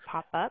screen share to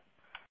pop up.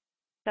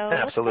 So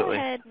absolutely. Let's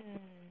go ahead and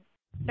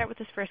start with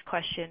this first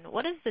question.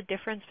 What is the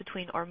difference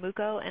between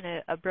Ormuco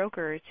and a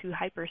broker to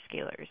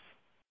hyperscalers?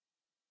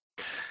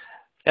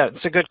 Yeah,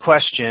 it's a good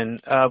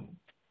question.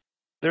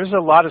 There's a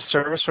lot of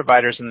service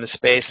providers in this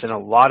space and a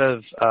lot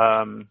of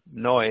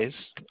noise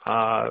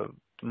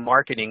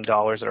marketing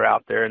dollars that are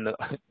out there, and of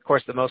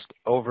course the most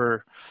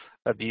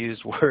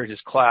over-abused word is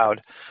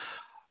cloud.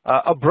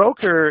 A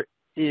broker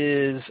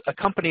is a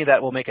company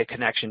that will make a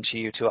connection to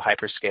you to a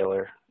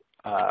hyperscaler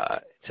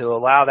to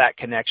allow that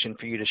connection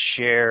for you to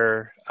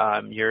share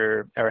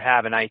or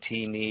have an IT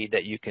need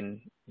that you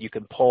can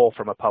pull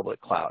from a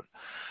public cloud.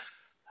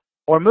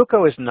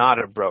 Ormuco is not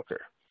a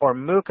broker.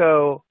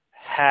 Ormuco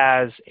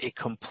has a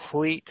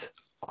complete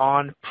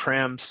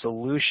on-prem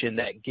solution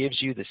that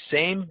gives you the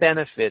same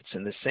benefits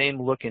and the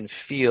same look and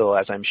feel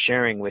as I'm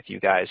sharing with you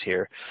guys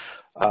here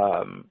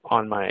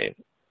on my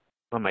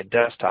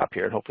desktop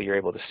here, and hopefully you're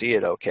able to see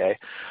it okay.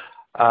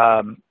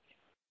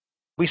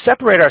 We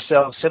separate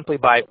ourselves simply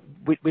by,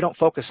 we don't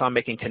focus on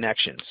making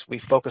connections. We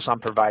focus on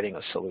providing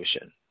a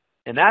solution.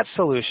 And that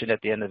solution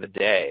at the end of the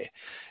day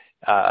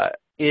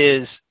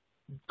is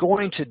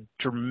going to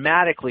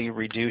dramatically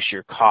reduce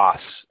your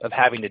costs of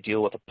having to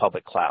deal with a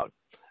public cloud.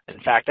 In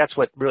fact, that's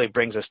what really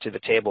brings us to the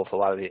table with a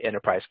lot of the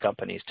enterprise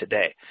companies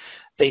today.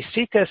 They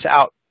seek us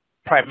out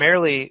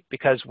primarily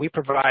because we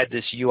provide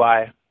this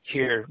UI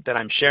here that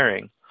I'm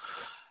sharing,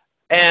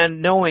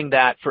 and knowing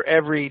that for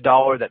every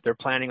dollar that they're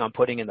planning on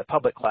putting in the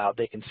public cloud,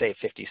 they can save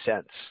 50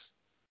 cents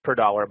per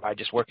dollar by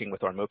just working with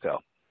Ormuco.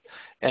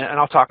 And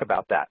I'll talk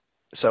about that.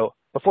 So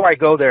before I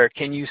go there,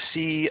 can you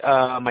see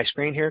my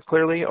screen here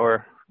clearly,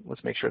 or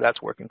let's make sure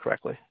that's working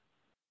correctly?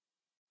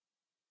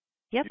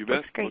 Yep,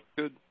 looks great. Looks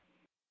good.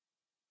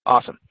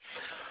 Awesome.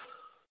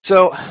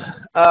 So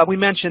we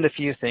mentioned a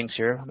few things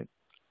here. Let me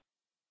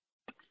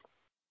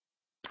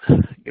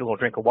get a little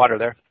drink of water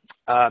there.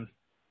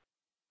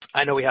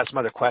 I know we have some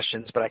other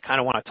questions, but I kind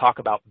of want to talk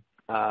about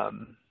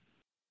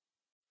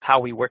how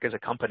we work as a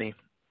company.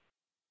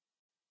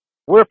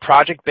 We're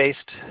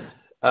project-based.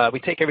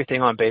 We take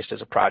everything on based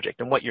as a project,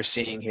 and what you're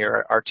seeing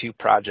here are 2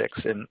 projects.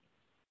 And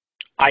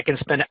I can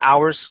spend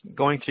hours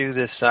going through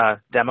this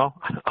demo.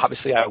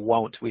 Obviously, I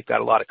won't. We've got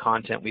a lot of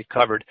content we've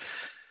covered.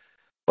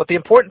 But the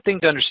important thing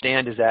to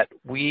understand is that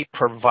we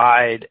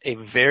provide a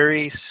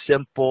very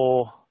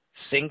simple,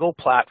 single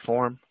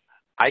platform.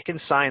 I can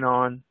sign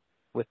on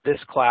with this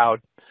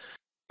cloud.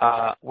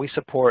 We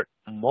support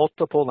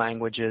multiple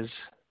languages.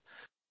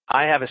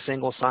 I have a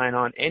single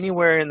sign-on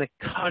anywhere in the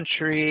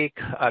country,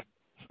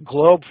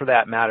 globe for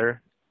that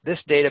matter. This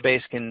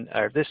database can,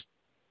 or this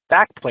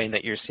backplane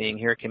that you're seeing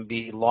here can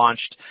be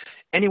launched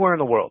anywhere in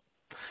the world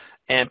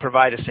and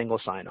provide a single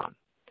sign-on.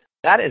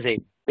 That is a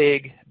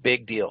big,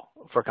 big deal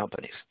for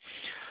companies.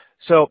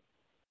 So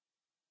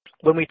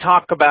when we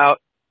talk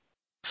about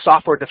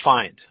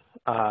software-defined,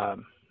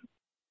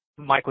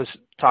 Mike was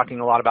talking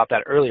a lot about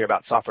that earlier,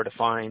 about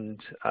software-defined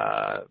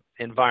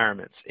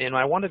environments. And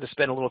I wanted to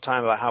spend a little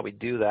time about how we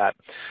do that.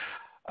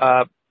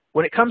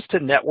 When it comes to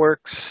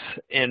networks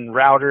and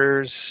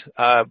routers,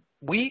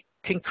 we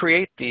can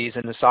create these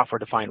in the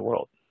software-defined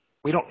world.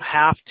 We don't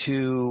have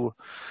to,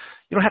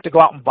 you don't have to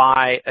go out and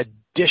buy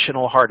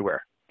additional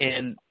hardware.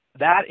 And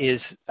that is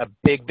a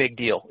big, big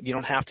deal. You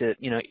don't have to,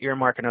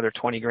 earmark another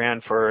 20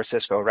 grand for a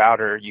Cisco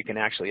router. You can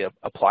actually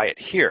apply it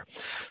here.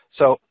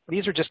 So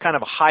these are just kind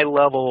of a high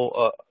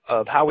level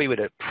of how we would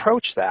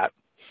approach that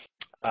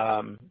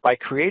by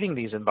creating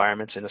these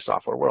environments in the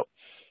software world.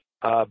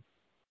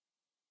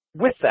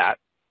 With that,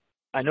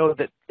 I know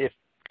that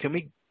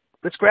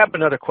let's grab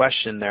another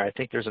question there. I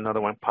think there's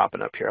another one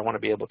popping up here. I want to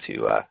be able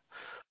to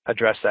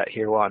address that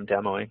here while I'm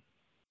demoing.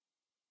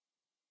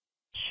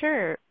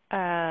 Sure.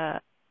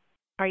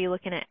 Are you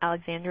looking at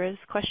Alexandra's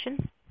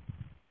question?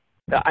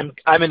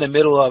 I'm in the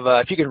middle of,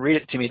 if you can read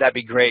it to me, that'd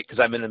be great, because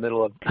I'm in the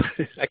middle of,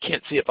 I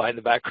can't see it behind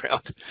the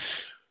background.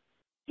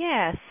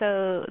 Yeah,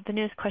 so the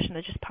newest question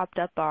that just popped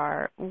up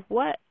are,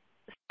 what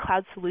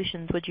cloud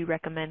solutions would you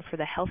recommend for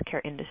the healthcare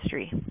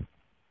industry?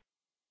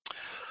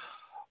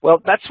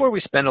 Well, that's where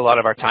we spend a lot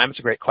of our time. It's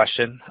a great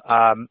question.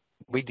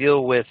 We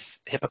deal with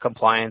HIPAA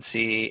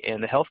compliancy,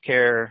 and the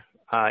healthcare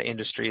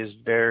industry is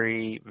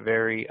very,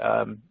 very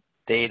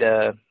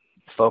data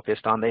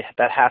focused on. That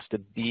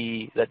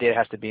data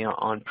has to be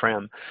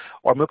on-prem.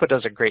 Ormuco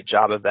does a great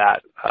job of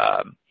that.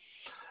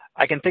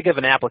 I can think of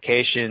an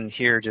application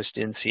here just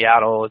in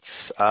Seattle. It's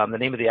the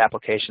name of the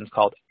application is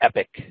called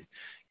Epic,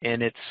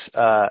 and it's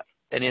an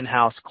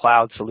in-house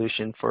cloud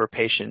solution for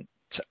patient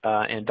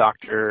and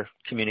doctor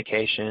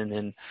communication.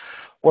 And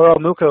where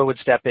Ormuco would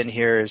step in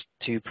here is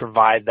to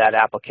provide that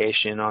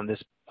application on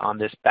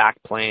this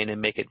backplane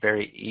and make it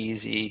very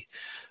easy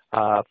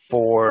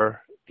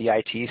for the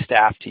IT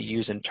staff to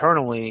use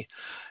internally.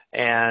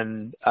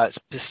 And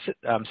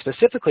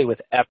specifically with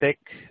Epic,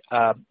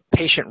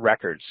 patient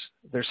records.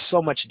 There's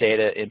so much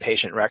data in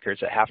patient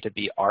records that have to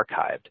be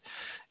archived.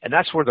 And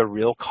that's where the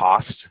real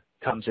cost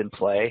comes in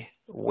play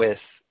with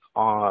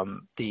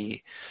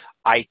the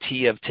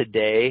IT of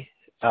today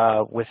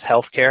with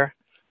healthcare.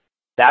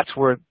 That's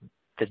where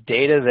the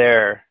data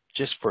there,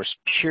 just for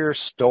pure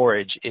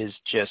storage, is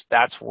just,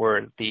 that's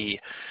where the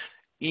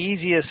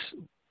easiest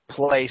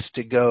place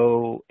to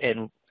go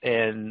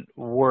and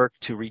work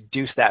to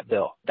reduce that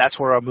bill. That's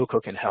where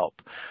Ormuco can help.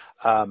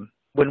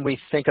 When we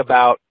think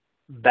about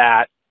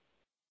that,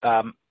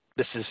 the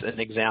this is an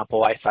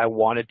example. If I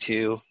wanted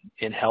to,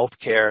 in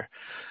healthcare,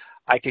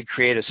 I could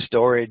create a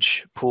storage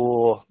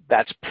pool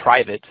that's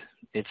private.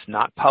 It's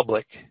not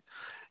public.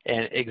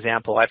 An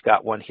example, I've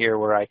got one here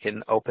where I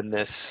can open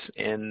this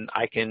and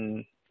I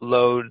can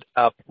load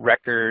up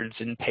records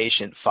and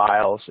patient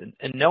files.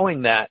 And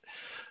knowing that,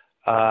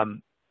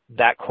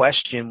 that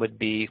question would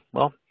be,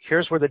 well,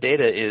 here's where the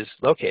data is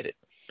located.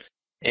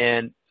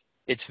 And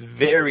it's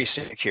very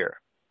secure.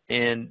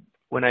 And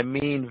when I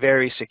mean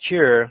very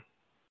secure,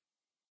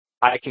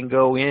 I can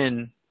go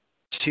in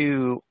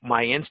to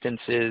my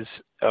instances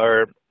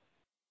or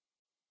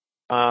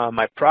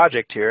my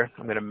project here.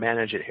 I'm going to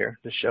manage it here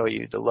to show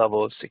you the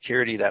level of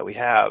security that we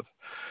have.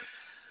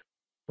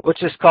 Let's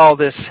just call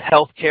this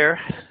healthcare,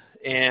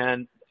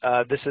 and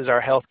this is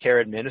our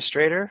healthcare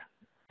administrator.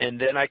 And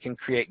then I can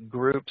create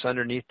groups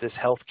underneath this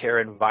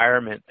healthcare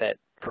environment that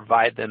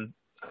provide them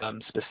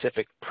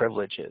specific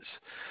privileges.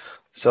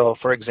 So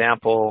for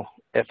example,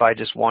 if I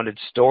just wanted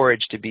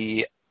storage to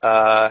be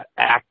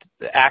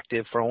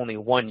active for only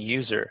one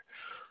user,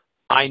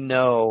 I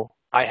know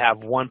I have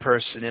one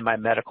person in my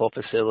medical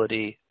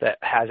facility that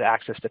has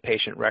access to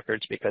patient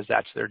records because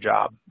that's their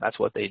job. That's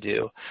what they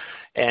do.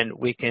 And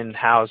we can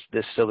house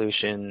this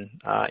solution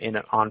in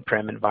an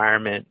on-prem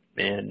environment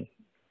and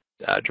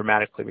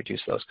dramatically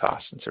reduce those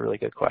costs. It's a really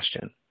good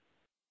question.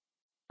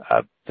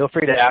 Feel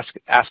free to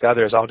ask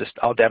others.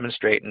 I'll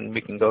demonstrate and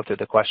we can go through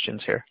the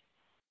questions here.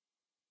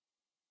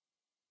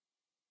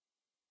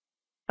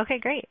 Okay,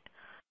 great.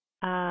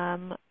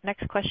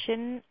 Next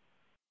question.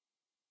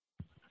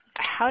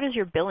 How does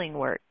your billing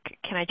work?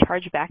 Can I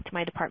charge back to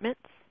my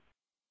departments?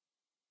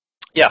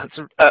 Yeah,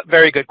 it's a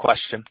very good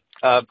question.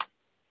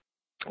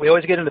 We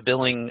always get into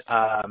billing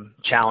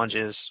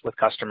challenges with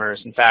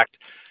customers. In fact,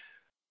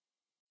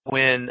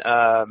 when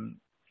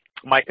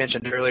Mike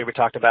mentioned earlier, we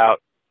talked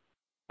about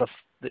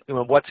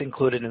what's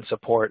included in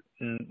support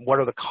and what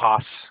are the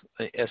costs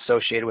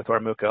associated with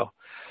Ormuco.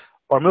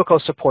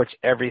 Ormuco supports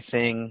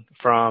everything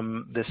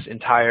from this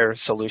entire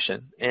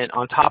solution. And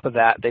on top of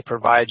that, they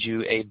provide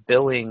you a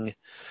billing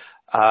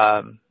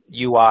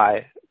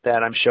UI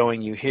that I'm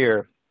showing you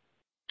here,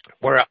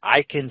 where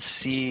I can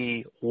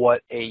see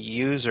what a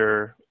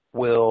user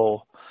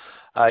will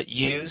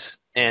use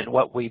and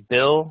what we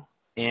bill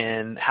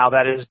and how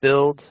that is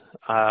billed.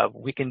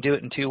 We can do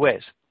it in two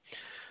ways.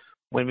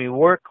 When we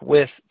work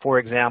with, for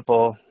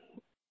example,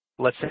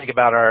 let's think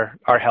about our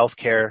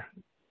healthcare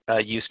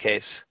use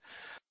case.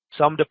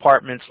 Some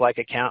departments like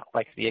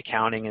the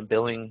accounting and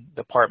billing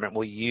department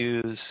will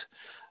use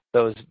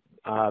those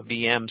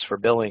VMs for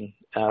billing.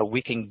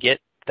 We can get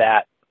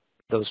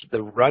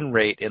the run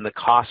rate and the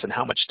cost and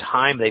how much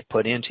time they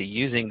put into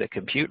using the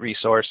compute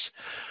resource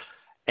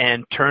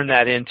and turn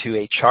that into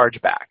a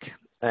chargeback.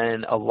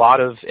 And a lot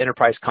of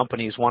enterprise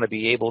companies want to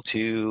be able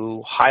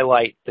to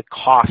highlight the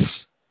costs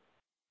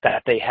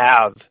that they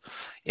have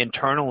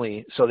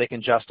internally so they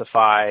can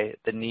justify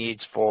the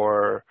needs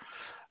for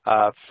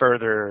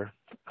further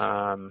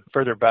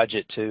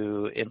budget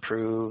to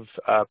improve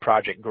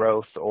project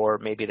growth, or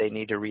maybe they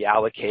need to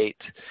reallocate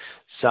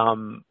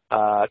some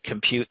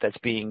compute that's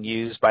being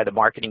used by the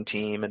marketing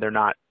team and they're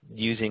not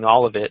using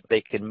all of it.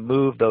 They can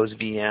move those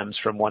VMs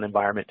from one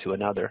environment to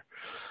another.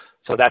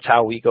 So that's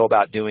how we go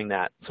about doing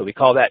that. So we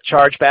call that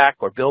chargeback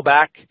or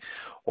billback,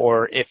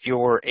 or if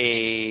you're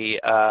a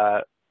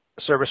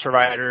service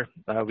provider,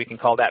 we can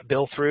call that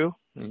bill through,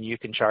 and you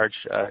can charge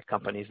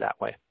companies that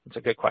way. It's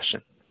a good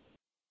question.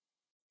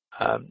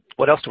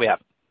 What else do we have?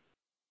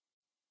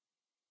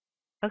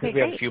 Okay,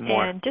 we have a few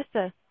more. And just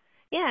a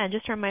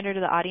reminder to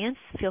the audience,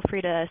 feel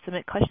free to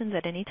submit questions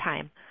at any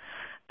time.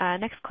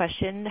 Next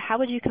question, how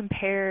would you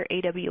compare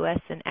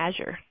AWS and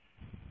Azure?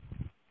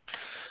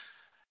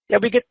 Yeah,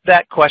 we get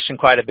that question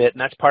quite a bit,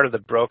 and that's part of the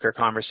broker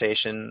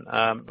conversation.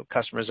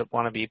 Customers that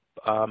want to be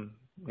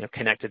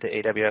connected to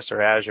AWS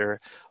or Azure.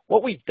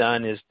 What we've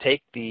done is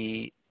take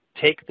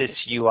this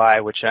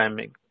UI, which I'm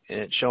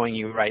showing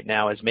you right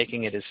now, is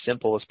making it as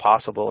simple as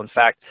possible. In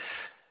fact,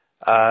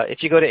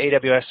 if you go to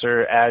AWS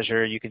or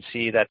Azure, you can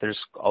see that there's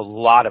a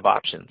lot of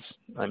options.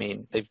 I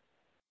mean,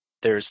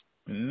 there's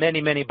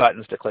many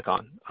buttons to click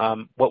on.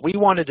 What we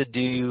wanted to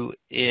do,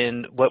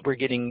 in what we're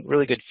getting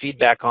really good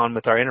feedback on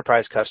with our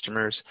enterprise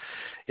customers,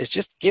 is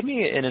just give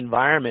me an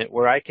environment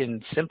where I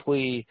can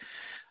simply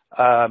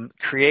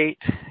create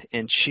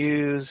and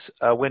choose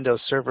a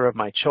Windows server of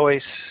my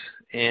choice,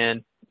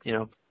 and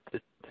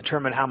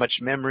determine how much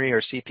memory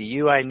or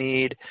CPU I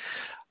need,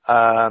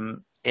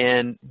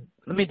 and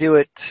let me do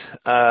it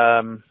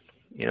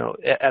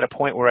at a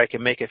point where I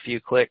can make a few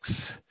clicks.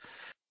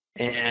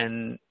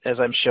 And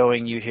as I'm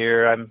showing you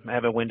here, I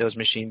have a Windows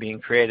machine being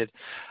created.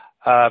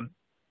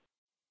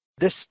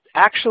 This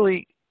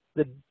actually,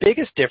 the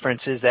biggest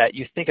difference is that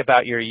you think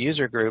about your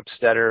user groups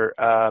that are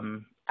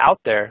out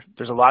there.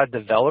 There's a lot of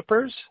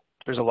developers.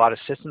 There's a lot of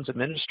systems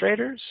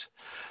administrators.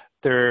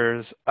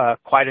 There's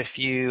quite a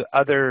few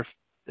other,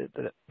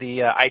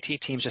 the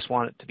IT teams just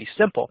want it to be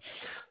simple.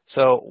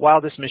 So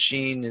while this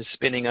machine is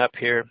spinning up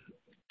here,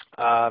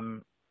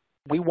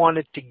 we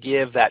wanted to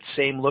give that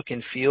same look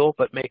and feel,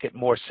 but make it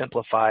more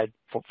simplified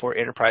for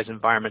enterprise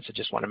environments that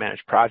just want to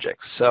manage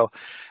projects. So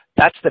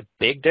that's the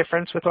big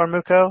difference with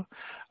Ormuco.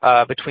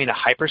 Between a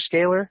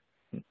hyperscaler,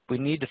 we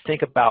need to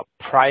think about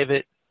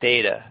private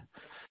data.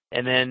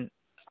 And then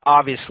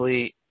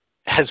obviously,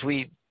 as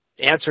we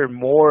answer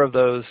more of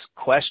those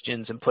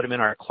questions and put them in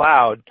our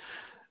cloud,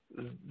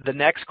 the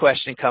next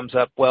question comes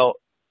up, well,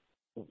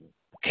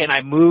 can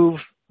I move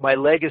my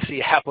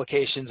legacy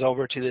applications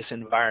over to this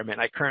environment?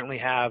 I currently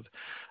have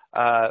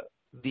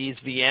these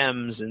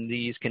VMs and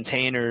these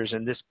containers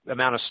and this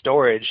amount of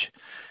storage.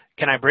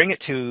 Can I bring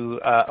it to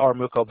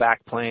Ormuco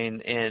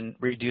backplane and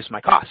reduce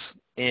my costs?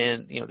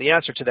 And the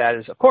answer to that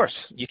is, of course,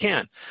 you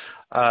can.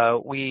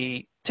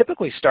 We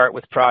typically start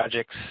with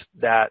projects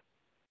that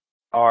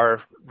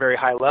are very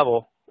high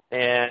level,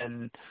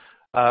 and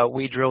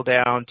we drill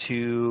down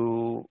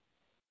to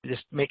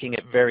just making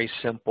it very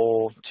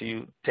simple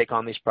to take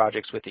on these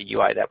projects with the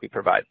UI that we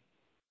provide.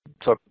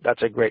 So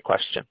that's a great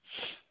question.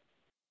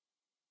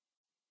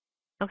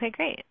 Okay,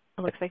 great.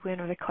 It looks like we have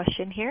another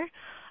question here.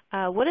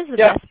 What is the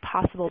best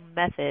possible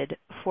method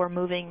for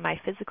moving my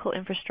physical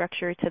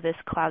infrastructure to this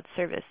cloud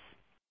service?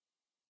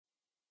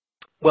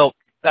 Well,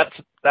 that's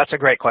a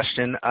great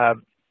question.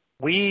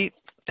 We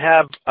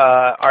have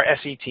our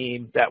SE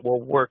team that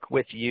will work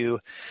with you.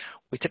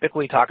 We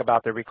typically talk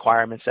about the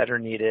requirements that are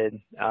needed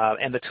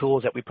and the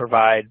tools that we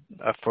provide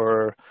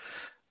for,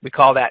 we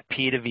call that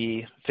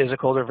P2V,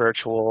 physical to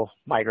virtual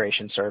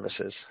migration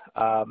services.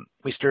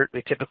 We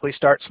typically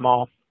start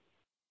small.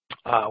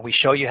 We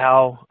show you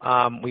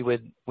how we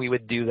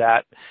would do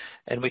that,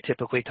 and we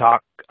typically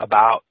talk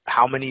about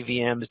how many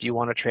VMs do you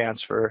want to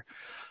transfer,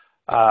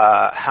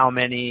 how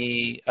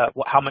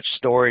much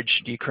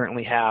storage do you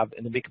currently have,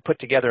 and then we can put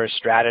together a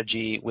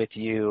strategy with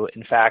you.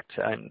 In fact,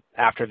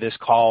 after this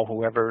call,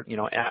 whoever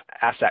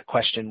asks that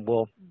question,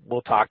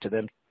 we'll talk to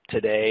them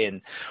today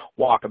and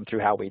walk them through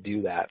how we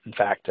do that. In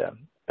fact,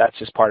 that's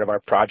just part of our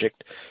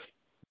project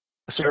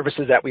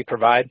services that we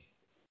provide,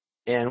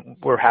 and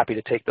we're happy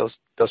to take those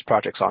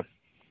projects on.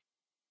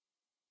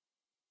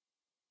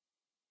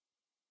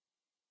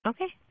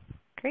 Okay,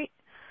 great.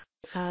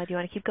 Do you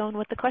want to keep going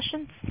with the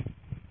questions?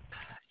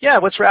 Yeah,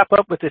 let's wrap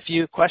up with a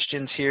few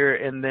questions here,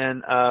 and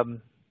then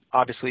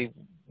obviously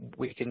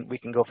we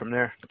can go from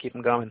there. Keep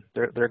them going.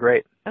 They're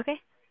great. Okay.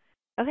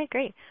 Okay,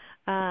 great.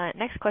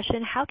 Next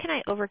question: how can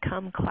I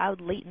overcome cloud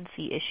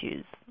latency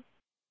issues?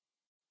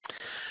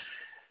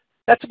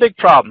 That's a big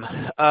problem.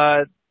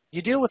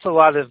 You deal with a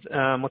lot of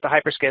with the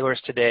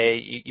hyperscalers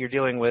today. You're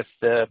dealing with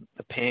the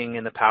ping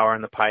and the power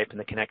and the pipe and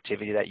the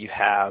connectivity that you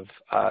have.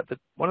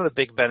 One of the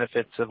big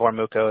benefits of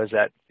Ormuco is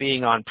that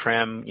being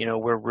on-prem,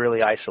 we're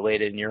really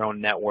isolated in your own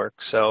network.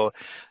 So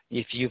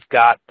if you've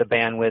got the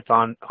bandwidth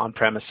on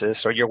premises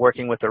or you're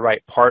working with the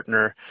right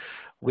partner,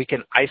 we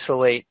can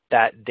isolate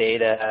that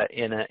data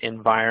in an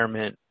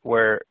environment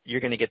where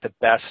you're going to get the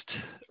best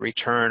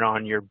return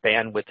on your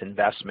bandwidth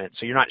investment.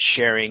 So you're not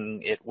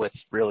sharing it with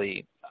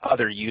really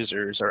other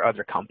users or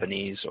other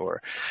companies, or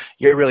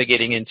you're really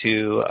getting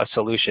into a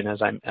solution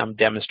as I'm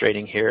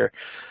demonstrating here.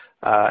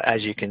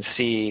 As you can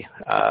see,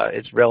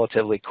 it's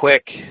relatively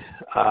quick.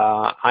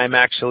 I'm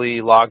actually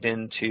logged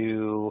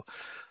into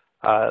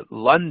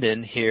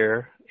London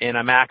here, and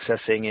I'm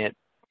accessing it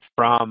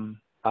from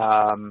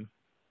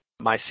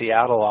my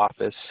Seattle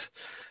office.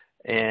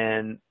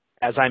 And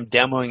as I'm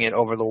demoing it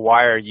over the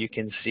wire, you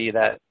can see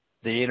that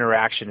the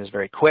interaction is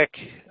very quick.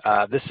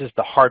 This is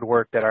the hard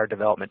work that our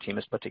development team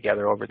has put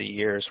together over the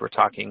years. We're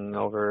talking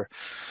over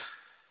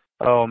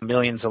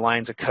millions of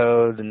lines of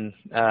code and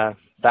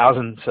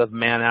thousands of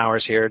man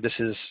hours here. This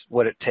is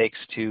what it takes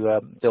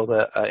to build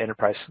an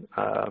enterprise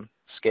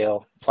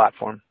scale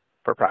platform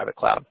for private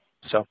cloud.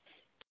 So,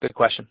 good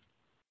question.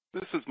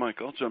 This is Mike.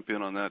 I'll jump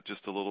in on that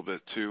just a little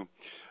bit too.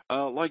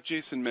 Like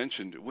Jason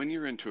mentioned, when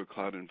you're into a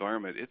cloud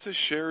environment, it's a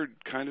shared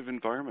kind of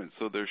environment,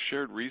 so there's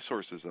shared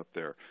resources up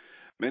there.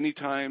 Many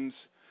times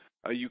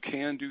you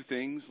can do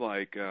things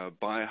like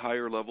buy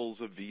higher levels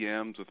of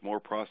VMs with more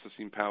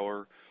processing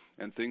power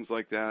and things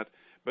like that,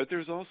 but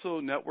there's also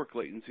network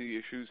latency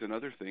issues and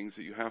other things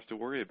that you have to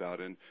worry about.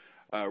 And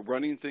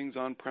running things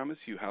on premise,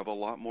 you have a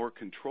lot more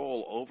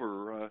control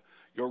over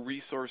your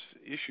resource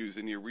issues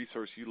and your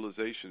resource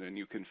utilization, and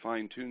you can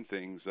fine-tune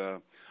things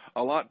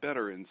a lot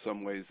better in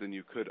some ways than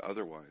you could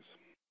otherwise.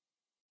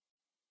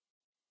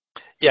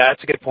 Yeah,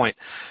 that's a good point.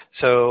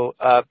 So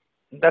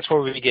that's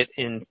where we get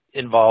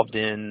involved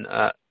in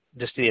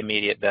just the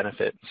immediate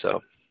benefit.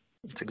 So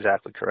that's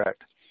exactly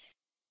correct.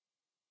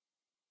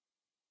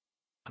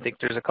 I think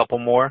there's a couple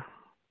more.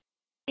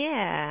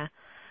 Yeah.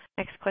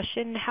 Next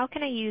question: how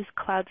can I use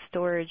cloud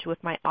storage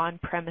with my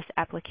on-premise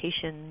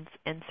applications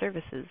and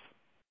services?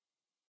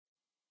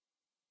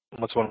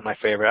 That's one of my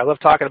favorite. I love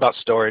talking about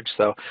storage,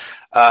 so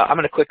I'm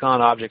going to click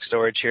on object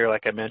storage here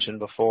like I mentioned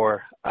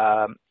before.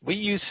 We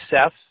use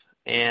Ceph,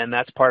 and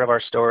that's part of our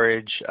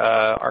storage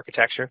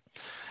architecture.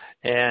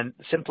 And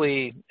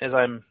simply,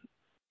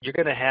 you're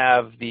going to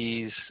have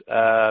these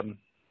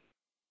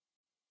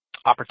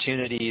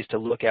opportunities to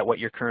look at what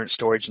your current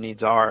storage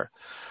needs are.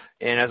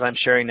 And as I'm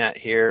sharing that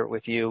here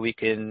with you, we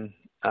can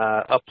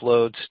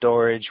upload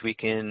storage. We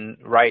can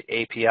write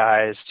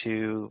APIs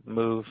to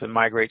move and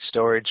migrate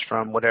storage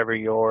from whatever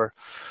your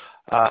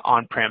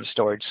on-prem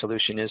storage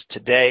solution is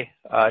today.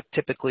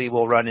 Typically,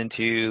 we'll run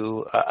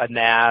into a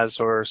NAS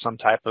or some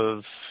type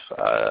of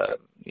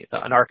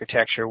an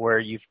architecture where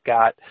you've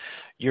got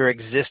your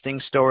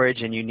existing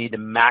storage and you need to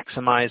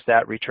maximize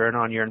that return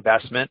on your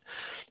investment.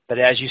 But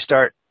as you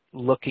start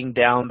looking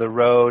down the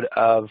road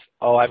of,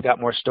 oh, I've got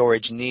more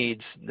storage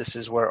needs, this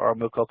is where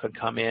Ormuco can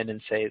come in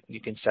and say you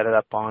can set it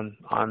up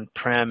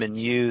on-prem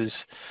and use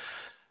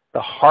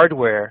the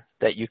hardware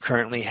that you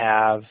currently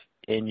have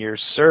in your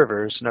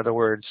servers. In other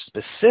words,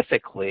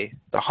 specifically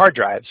the hard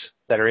drives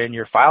that are in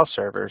your file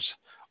servers,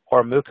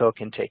 Ormuco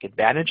can take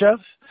advantage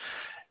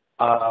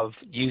of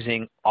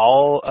using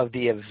all of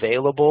the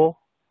available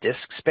disk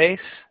space,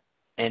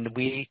 and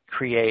we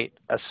create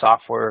a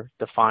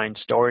software-defined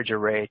storage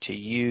array to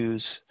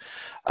use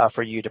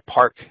for you to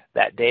park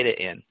that data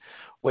in,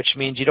 which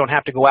means you don't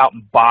have to go out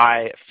and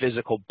buy a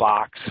physical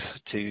box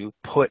to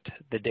put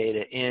the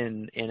data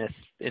in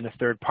a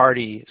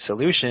third-party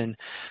solution.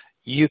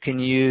 You can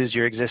use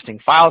your existing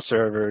file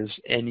servers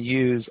and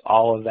use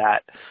all of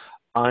that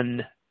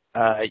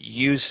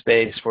unused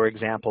space, for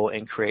example,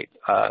 and create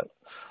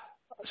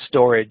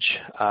storage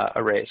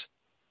arrays.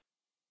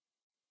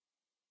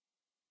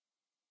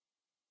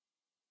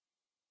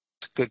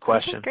 Good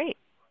question. Okay, great.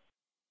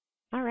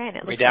 All right.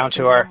 It We're looks down like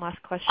to our one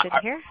last question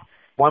here.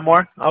 One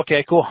more?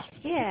 Okay, cool.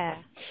 Yeah.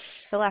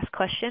 The last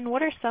question,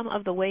 what are some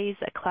of the ways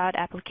that cloud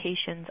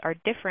applications are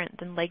different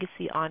than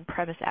legacy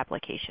on-premise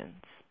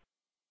applications?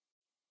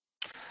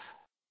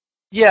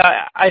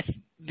 Yeah,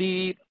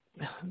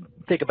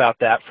 think about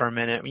that for a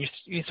minute.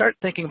 You start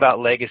thinking about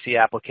legacy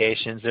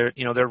applications.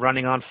 They're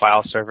running on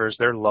file servers.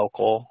 They're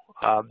local.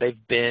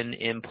 They've been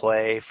in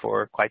play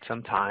for quite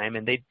some time,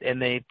 and they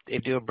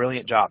do a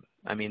brilliant job.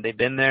 I mean, they've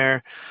been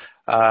there.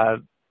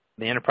 The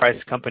enterprise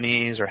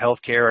companies or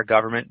healthcare or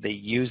government, they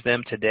use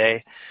them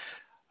today.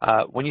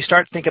 When you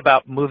start to think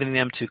about moving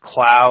them to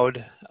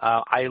cloud,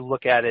 I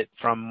look at it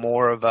from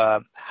more of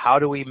a, how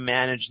do we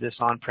manage this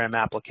on-prem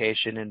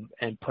application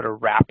and put a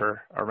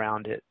wrapper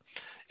around it?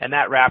 And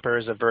that wrapper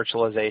is a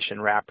virtualization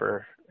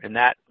wrapper, and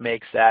that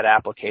makes that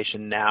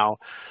application now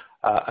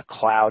a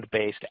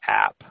cloud-based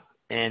app.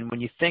 And when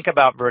you think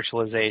about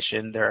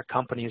virtualization, there are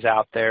companies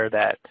out there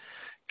that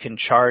can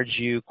charge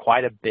you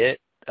quite a bit,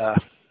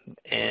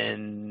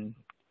 and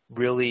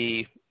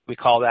really we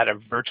call that a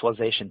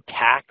virtualization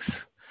tax.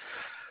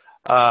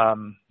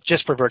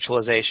 Just for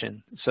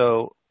virtualization.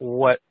 So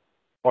what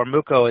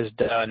Ormuco has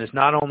done is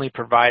not only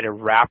provide a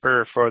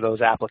wrapper for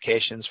those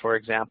applications. For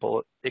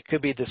example, it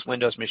could be this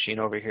Windows machine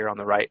over here on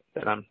the right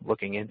that I'm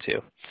looking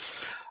into.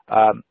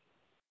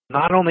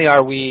 Not only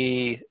are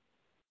we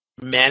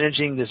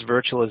managing this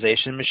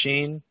virtualization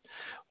machine,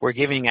 we're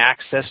giving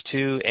access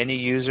to any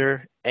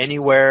user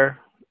anywhere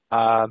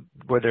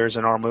where there's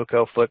an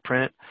Ormuco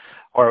footprint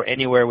or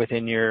anywhere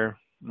within your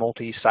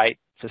multi-site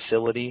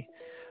facility.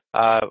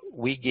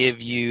 We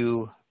give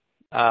you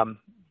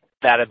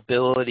that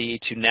ability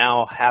to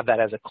now have that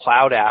as a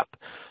cloud app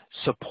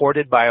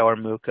supported by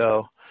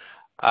Ormuco,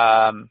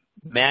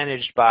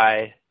 managed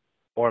by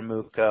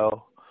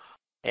Ormuco,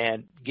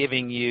 and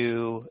giving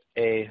you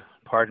a,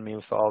 pardon me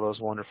with all those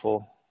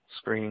wonderful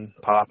screen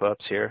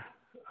pop-ups here.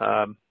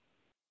 We're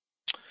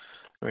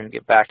going to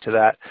get back to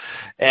that,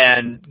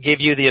 and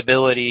give you the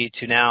ability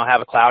to now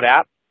have a cloud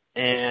app,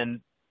 and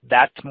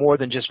that's more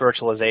than just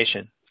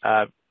virtualization.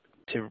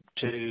 To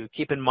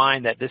keep in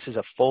mind that this is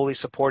a fully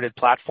supported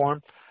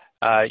platform.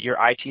 Your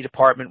IT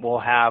department will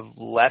have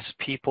less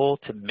people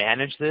to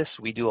manage this.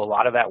 We do a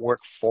lot of that work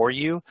for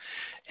you.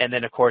 And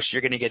then, of course,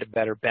 you're going to get a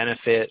better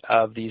benefit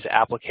of these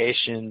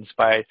applications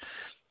by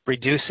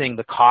reducing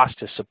the cost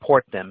to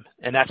support them.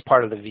 And that's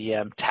part of the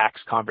VM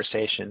tax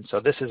conversation. So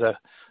this is a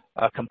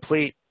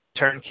complete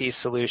turnkey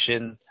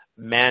solution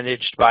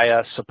managed by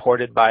us,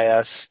 supported by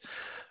us.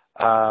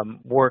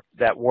 Work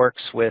that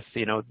works with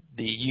the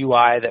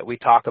UI that we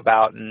talk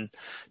about, and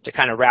to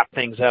kind of wrap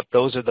things up,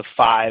 those are the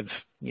 5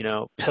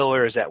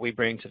 pillars that we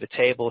bring to the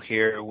table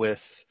here with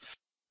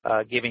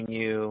giving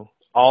you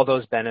all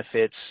those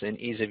benefits and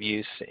ease of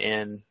use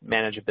and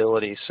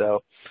manageability.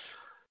 So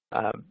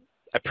I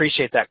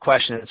appreciate that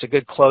question. It's a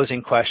good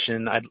closing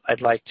question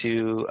I'd like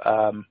to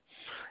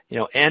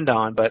end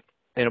on, but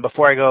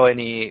before I go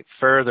any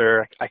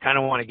further, I kind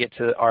of want to get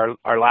to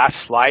our last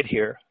slide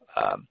here.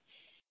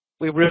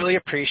 We really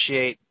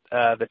appreciate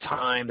the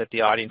time that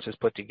the audience has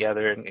put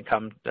together and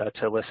come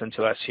to listen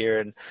to us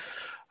here. And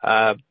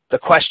the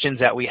questions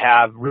that we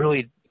have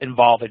really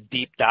involve a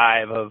deep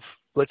dive of,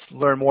 let's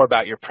learn more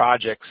about your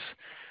projects.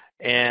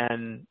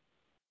 And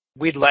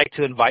we'd like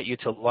to invite you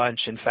to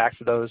lunch. In fact,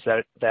 for those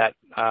that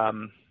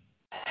can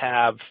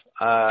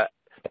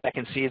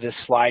see this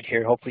slide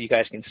here, hopefully you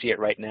guys can see it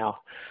right now.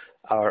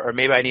 Or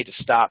maybe I need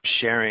to stop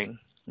sharing.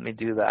 Let me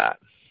do that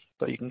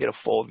so you can get a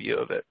full view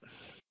of it.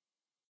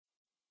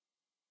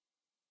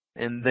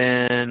 And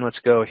then let's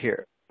go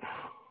here.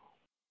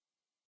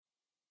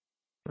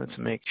 Let's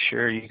make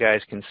sure you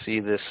guys can see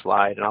this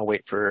slide, and I'll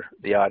wait for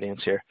the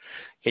audience here.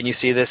 Can you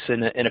see this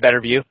in a better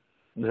view?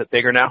 Is it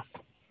bigger now?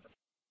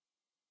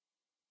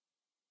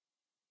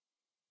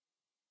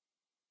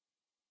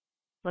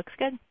 Looks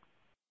good.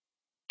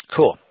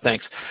 Cool,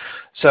 thanks.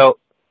 So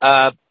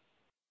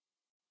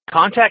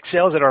contact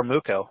sales at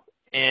Ormuco,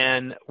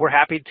 and we're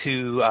happy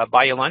to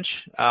buy you lunch.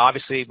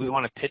 Obviously, we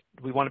want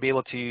to be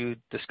able to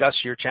discuss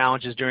your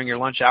challenges during your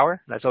lunch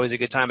hour. That's always a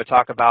good time to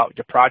talk about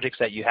the projects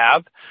that you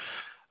have.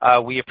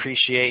 We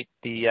appreciate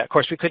of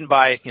course, we couldn't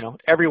buy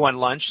everyone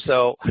lunch,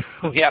 so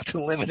we have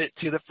to limit it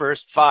to the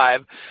first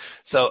 5.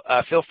 So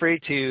feel free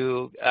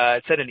to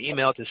send an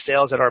email to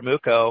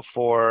sales@Ormuco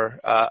for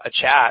a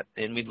chat,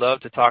 and we'd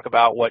love to talk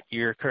about what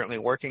you're currently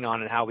working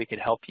on and how we could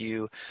help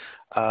you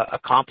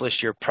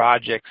accomplish your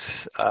projects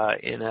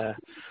in a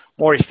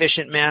more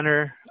efficient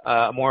manner,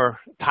 a more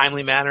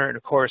timely manner, and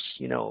of course,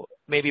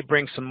 maybe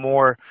bring some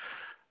more,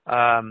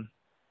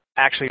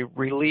 actually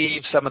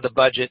relieve some of the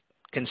budget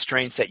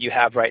constraints that you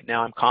have right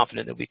now. I'm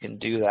confident that we can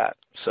do that.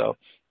 So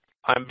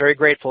I'm very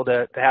grateful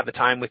to have the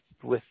time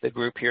with the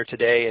group here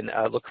today, and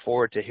look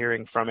forward to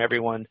hearing from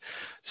everyone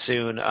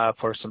soon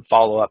for some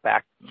follow-up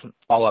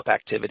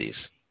activities.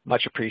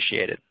 Much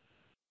appreciated.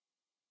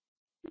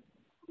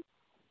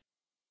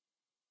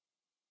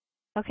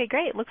 Okay,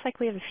 great. Looks like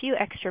we have a few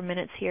extra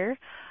minutes here.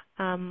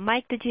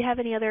 Mike, did you have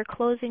any other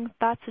closing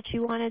thoughts that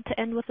you wanted to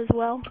end with as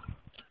well?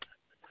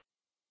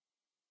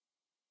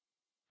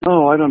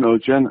 Oh, I don't know,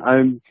 Jen.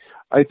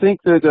 I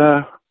think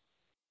that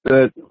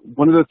that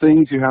one of the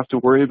things you have to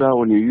worry about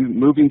when you're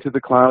moving to the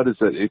cloud is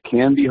that it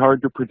can be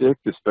hard to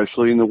predict,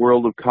 especially in the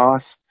world of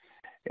costs,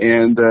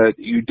 and that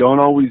you don't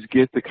always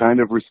get the kind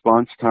of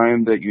response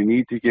time that you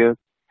need to get.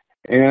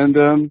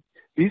 And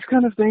these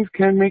kind of things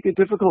can make it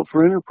difficult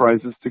for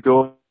enterprises to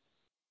go.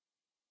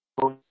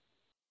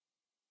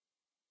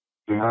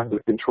 You have the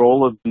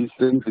control of these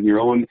things in your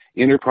own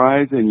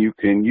enterprise, and you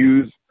can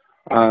use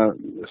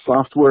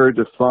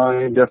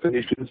software-defined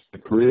definitions to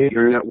create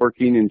your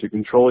networking and to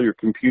control your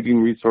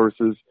computing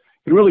resources.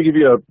 It can really give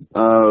you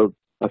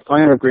a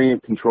finer grain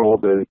of control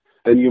than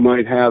you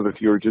might have if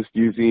you're just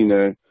using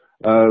a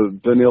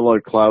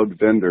vanilla cloud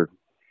vendor.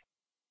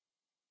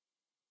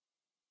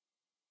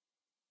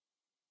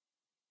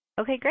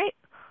 Okay, great.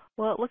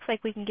 Well, it looks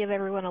like we can give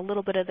everyone a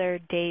little bit of their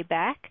day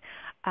back,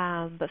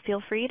 but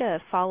feel free to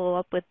follow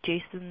up with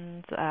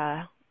Jason's,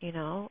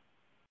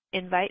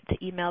 invite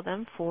to email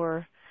them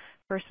for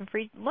some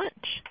free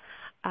lunch.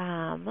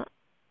 In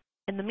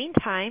the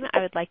meantime,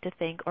 I would like to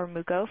thank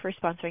Ormuco for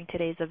sponsoring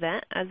today's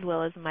event, as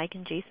well as Mike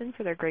and Jason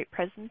for their great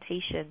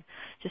presentation.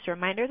 Just a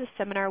reminder, the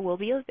seminar will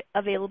be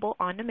available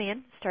on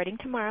demand starting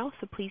tomorrow,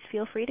 so please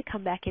feel free to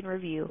come back and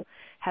review.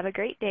 Have a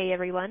great day,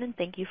 everyone, and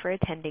thank you for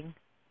attending.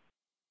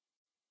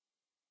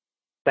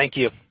 Thank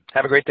you.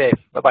 Have a great day.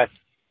 Bye-bye.